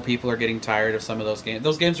more and more people are getting tired of some of those games.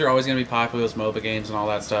 Those games are always going to be popular, those MOBA games and all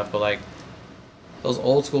that stuff. But like those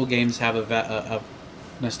old school games have a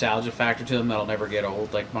nostalgia factor to them that'll never get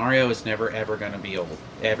old. Like Mario is never ever going to be old.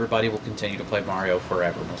 Everybody will continue to play Mario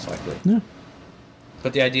forever, most likely. Yeah.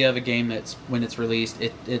 But the idea of a game that's when it's released,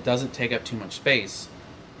 it doesn't take up too much space.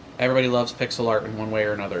 Everybody loves pixel art in one way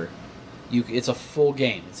or another. It's a full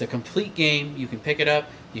game. It's a complete game. You can pick it up,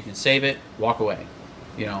 you can save it, walk away.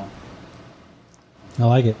 You know, I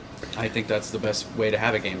like it. I think that's the best way to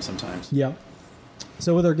have a game sometimes. Yep.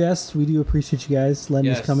 So with our guests, we do appreciate you guys letting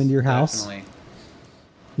us come into your house, Definitely.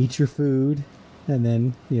 eat your food, and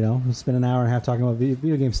then we'll spend an hour and a half talking about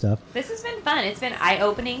video game stuff. This has been fun. It's been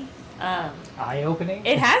eye-opening. Eye-opening?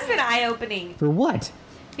 It has been eye-opening For what?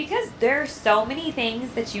 because there are so many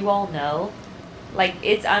things that you all know. Like,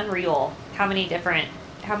 it's unreal how many different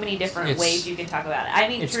It's- ways you can talk about it. I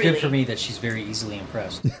mean, It's truly. good for me that she's very easily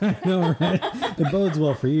impressed. I know, right? It bodes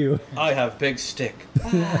well for you. I have big stick.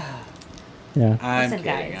 Yeah. I'm Listen,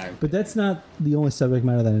 kidding. guys. But that's not the only subject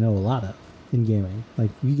matter that I know a lot of in gaming. Like,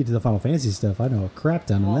 you get to the Final Fantasy stuff, I know a crap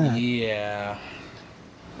ton on that. Yeah.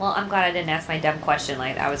 Well, I'm glad I didn't ask my dumb question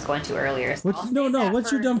like I was going to earlier. So I'll What's, save no, that what's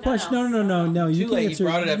for- your dumb question? No. You Too can late. answer. You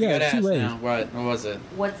brought it up. Yeah, you gotta too ask late. now. What was it?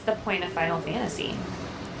 What's the point of Final Fantasy?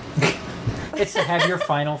 It's to have your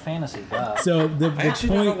Final Fantasy. Duh. So the I actually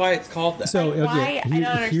don't know point. why it's called that. So Like, why? okay, I don't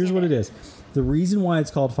understand here's what it. it is. The reason why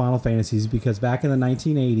it's called Final Fantasy is because back in the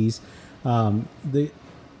 1980s,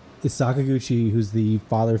 it's Sakaguchi, who's the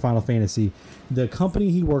father of Final Fantasy. The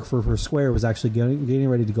company he worked for Square was actually getting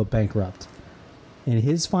ready to go bankrupt. And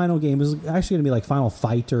his final game was actually going to be like Final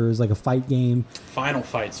Fight, or it was like a fight game. Final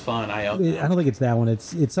Fight's fun. I I don't think it's that one.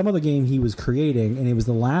 It's some other game he was creating, and it was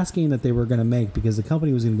the last game that they were going to make because the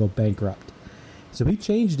company was going to go bankrupt. So he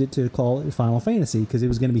changed it to call it Final Fantasy because it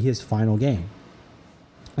was going to be his final game.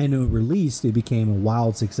 And when it released, it became a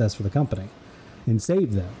wild success for the company and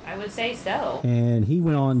saved them. I would say so. And he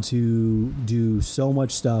went on to do so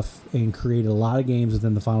much stuff and created a lot of games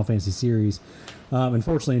within the Final Fantasy series.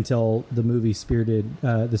 Unfortunately, until the movie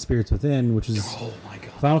The Spirits Within, which is Oh my god.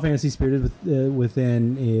 Final Fantasy Spirited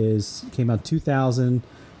Within came out in 2000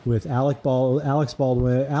 with Alec Baldwin,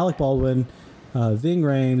 Ving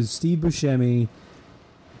Rhames, Steve Buscemi.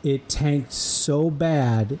 It tanked so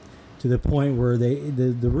bad to the point where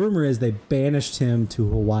the rumor is they banished him to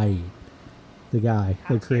Hawaii. The guy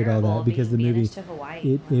How that created all terrible, that because the being movie banished to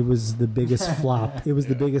Hawaii. it was the biggest flop. It was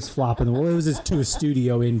the biggest flop in the world. It was just to a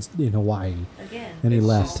studio in Hawaii, Again. and he It's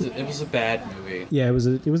left. just- it was a bad movie. Yeah, it was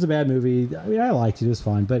a bad movie. I mean, I liked it. It was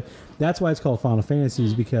fine, but that's why it's called Final Fantasy,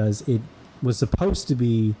 is because it was supposed to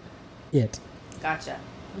be it. Gotcha.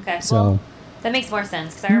 Okay. So- Well, that makes more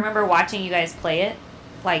sense because I remember watching you guys play it,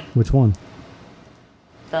 like Which one?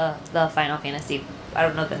 the Final Fantasy. I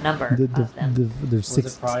don't know the number of them. There's Was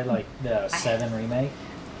six. it probably like the 7 remake?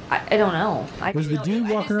 I don't know. I Was just the know- dude I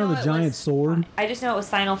just walking around know with a it giant was- sword? I just know it was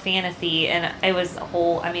Final Fantasy, and it was a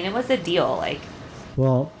whole. I mean, it was a deal. Like,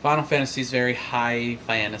 Well, Final Fantasy's very high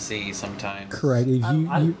fantasy sometimes. correct. If I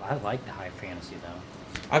you like the high fantasy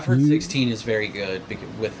though. I've heard You- 16 is very good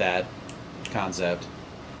with that concept.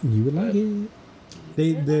 you would like it.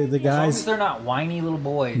 The As long as guys. they're not whiny little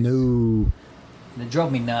boys. No, That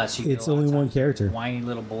drove me nuts. You It's get a lot only of one times character. Whiny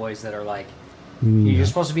little boys that are like, you mean you're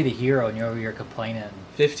supposed to be the hero and you're over here complaining.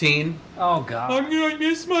 15. Oh God. gonna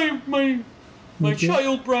miss my Okay.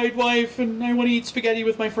 child bride wife, and I want to eat spaghetti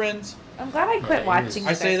with my friends. I'm glad I quit it watching. is. you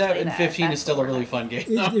I say guys that, play and 15 That's is still a really boring. fun game.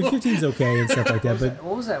 it 15's okay and stuff like that, but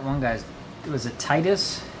What was that one guy's? Was it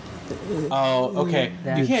Titus? Oh, okay.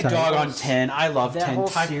 That- You can't Titus. dog on 10. I love That 10. whole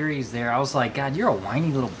series there, I was like, God, you're a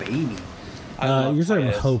whiny little baby. I love you're talking about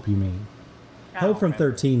Titus. Hope. You mean I Hope don't from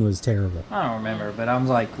remember. 13 was terrible. I don't remember, but I was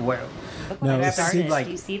like, what? Look No, what I've it's started. like-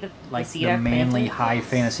 Do you see the Like seed the I've manly planted? high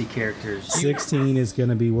fantasy characters. 16 is going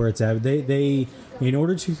to be where it's at. They in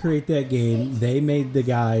order to create that game, they made the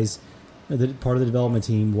guys, the part of the development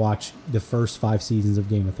team, watch the first 5 seasons of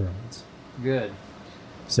Game of Thrones. Good.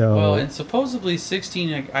 So Well, and supposedly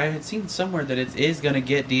 16, I had seen somewhere that it is going to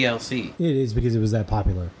get DLC. it is because it was that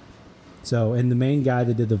popular. So, and the main guy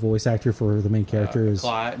that did the voice actor for the main character is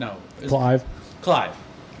Clive. No. Clive. Clive.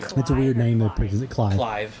 It's a weird name that Clive. is it Clive.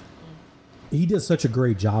 Clive. He does such a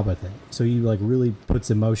great job, I think. So he like really puts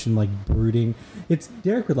emotion, like brooding. It's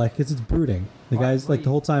Derek would like because it's brooding. The What- guy's what like do the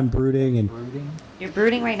you- whole time brooding and You're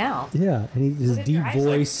brooding right now. yeah, and his Look at deep your eyes.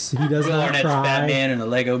 voice. He does Will not Arnett's cry. Batman in a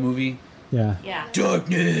Lego movie. Yeah. Yeah.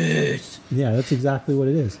 Darkness. Yeah, that's exactly what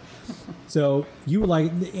it is. So you would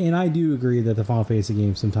like, and I do agree that the Final Fantasy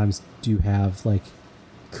games sometimes do have like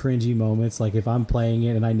cringy moments. Like if I'm playing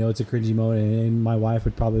it and I know it's a cringy moment, and my wife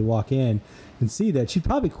would probably walk in and see that, she'd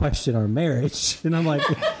probably question our marriage, and I'm like,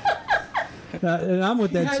 and I'm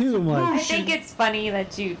with that too. I'm I like, think it's funny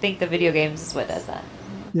that you think the video games is what does that.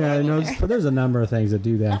 yeah, I know. But there's a number of things that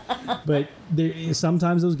do that. But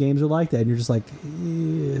sometimes those games are like that, and you're just like,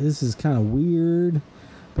 this is kind of weird.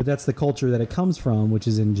 But that's the culture that it comes from, which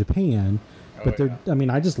is in Japan. But they're, I mean,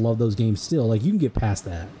 I just love those games still. Like, you can get past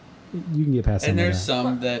that. You can get past And some of there's that.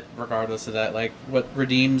 some that, regardless of that, like what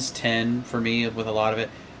redeems 10 for me with a lot of it.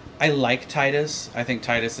 I like Titus. I think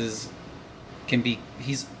Titus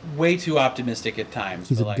he's way too optimistic at times.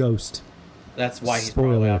 He's but a like, ghost. That's why he's Spoiler.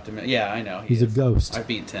 probably optimistic. Yeah, I know. he He's a is. ghost. I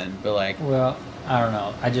beat 10, but like, Well, I don't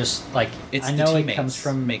know. I just like. it's I the know it teammates comes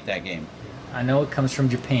from. make that game. I know it comes from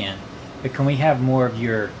Japan, but can we have more of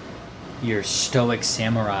your stoic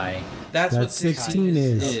samurai? That's what That's 16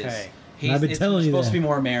 is. Okay. I've been telling you supposed that. to be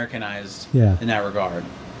more Americanized Yeah. in that regard.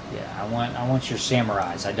 Yeah, I want your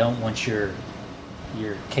samurais. I don't want your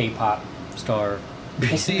K-pop star.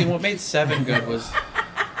 Well, see, what made 7 good was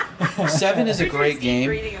 7 is a great game.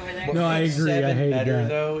 Reading over there. What No, I makes agree. I 7 hated better that.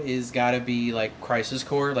 though is got to be like Crisis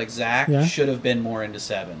Core. Like Zach Yeah. should have been more into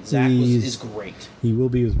 7. Zach is great. He will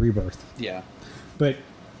be with Rebirth. Yeah. But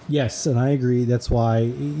yes, and I agree. That's why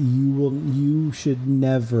you should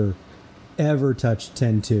never, ever touch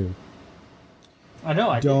 10-2. I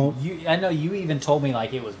know. I Don't- didn't. I know you even told me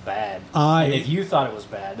like it was bad. And if you thought it was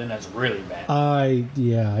bad, then that's really bad. I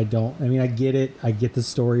don't. I mean, I get it. I get the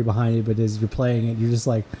story behind it, but as you're playing it, you're just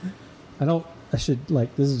like, I should,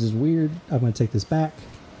 like, this is just weird. I'm going to take this back.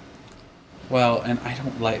 Well, and I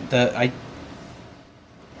don't like I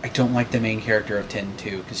don't like the main character of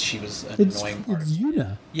 10-2 because she was an It's annoying part.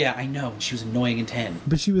 Yuna. Yeah, I know. She was annoying in 10.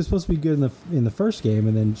 But she was supposed to be good in the first game,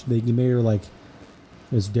 and then they made her, like,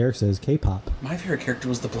 as Derek says, K-pop. My favorite character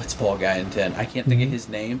was the Blitzball guy in 10. I can't think of his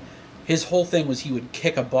name. His whole thing was he would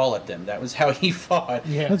kick a ball at them. That was how he fought.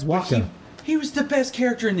 Yeah. That's But Waka. he was the best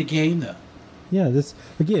character in the game, though. Yeah, this,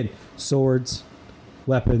 again, swords,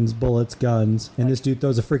 weapons, bullets, guns, and this dude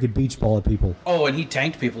throws a freaking beach ball at people. Oh, and he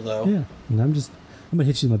tanked people, though. Yeah, and I'm going to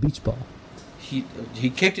hit you with my beach ball. He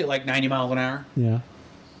kicked it like 90 miles an hour. Yeah.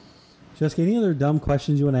 Jessica, any other dumb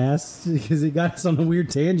questions you want to ask? Because it got us on a weird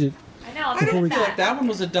tangent. I know. I don't feel like that one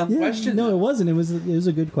was a dumb Yeah, question. no, though. it wasn't. It was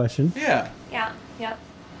a good question. Yeah. Yeah. Yep.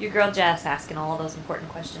 Your girl Jess asking all those important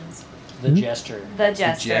questions. The gesture. The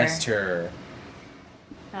jester. Jester.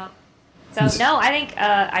 Yep. So no, I think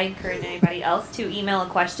I encourage anybody else to email a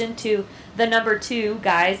question to the number 2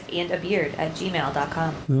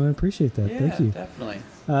 guysandAbeard@gmail.com. No, I appreciate that. Yeah, Thank you. definitely.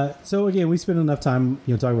 So again, we spent enough time,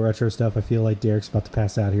 talking about retro stuff. I feel like Derek's about to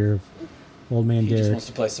pass out here. Old man He just Derek. wants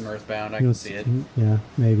to play some Earthbound. I He can wants- see it. Yeah,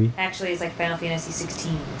 maybe. Actually, it's like Final Fantasy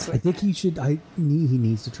 16. I think he should. He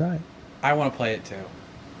needs to try it. I want to play it too.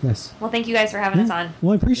 Yes. Well, thank you guys for having us on.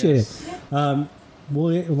 Well, I appreciate Yes. it.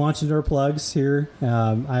 We'll launch into our plugs here.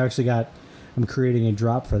 I'm creating a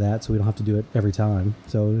drop for that, so we don't have to do it every time.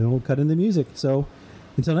 So we'll cut in the music. So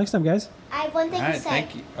until next time, guys. I have one thing All to right, say.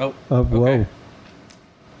 thank you. Oh, Whoa. okay.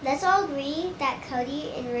 Let's all agree that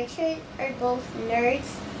Cody and Richard are both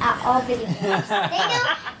nerds at all video games. Daniel,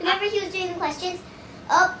 whenever he was doing the questions,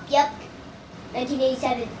 yep,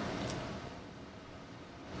 1987.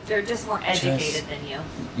 They're just more educated than you.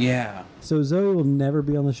 Yeah. So Zoe will never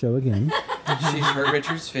be on the show again. She's hurt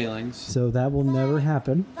Richard's feelings. So that will never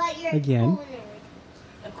happen. But you're Again. a cool nerd.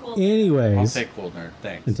 A cool I'll Anyways, say cool nerd.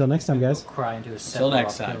 Thanks. until next time, guys. Cry into a Till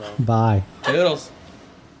next Sephiroth time. pillow. Bye. Toodles.